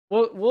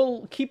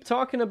we'll keep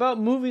talking about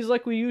movies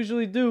like we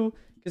usually do,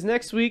 because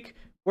next week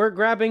we're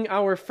grabbing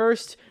our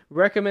first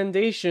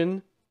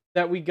recommendation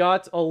that we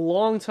got a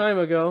long time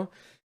ago,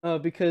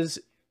 because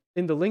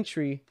in the link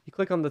tree, you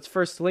click on the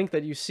first link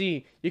that you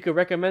see, you could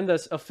recommend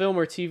us a film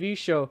or TV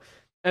show.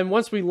 And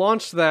once we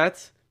launched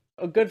that,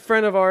 a good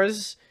friend of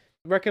ours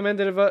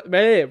recommended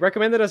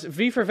us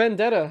V for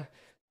Vendetta.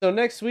 So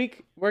next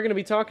week, we're going to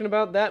be talking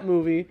about that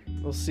movie.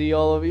 We'll see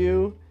all of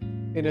you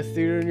in a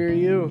theater near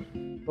you.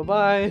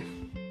 Bye-bye.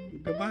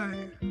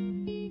 Bye-bye.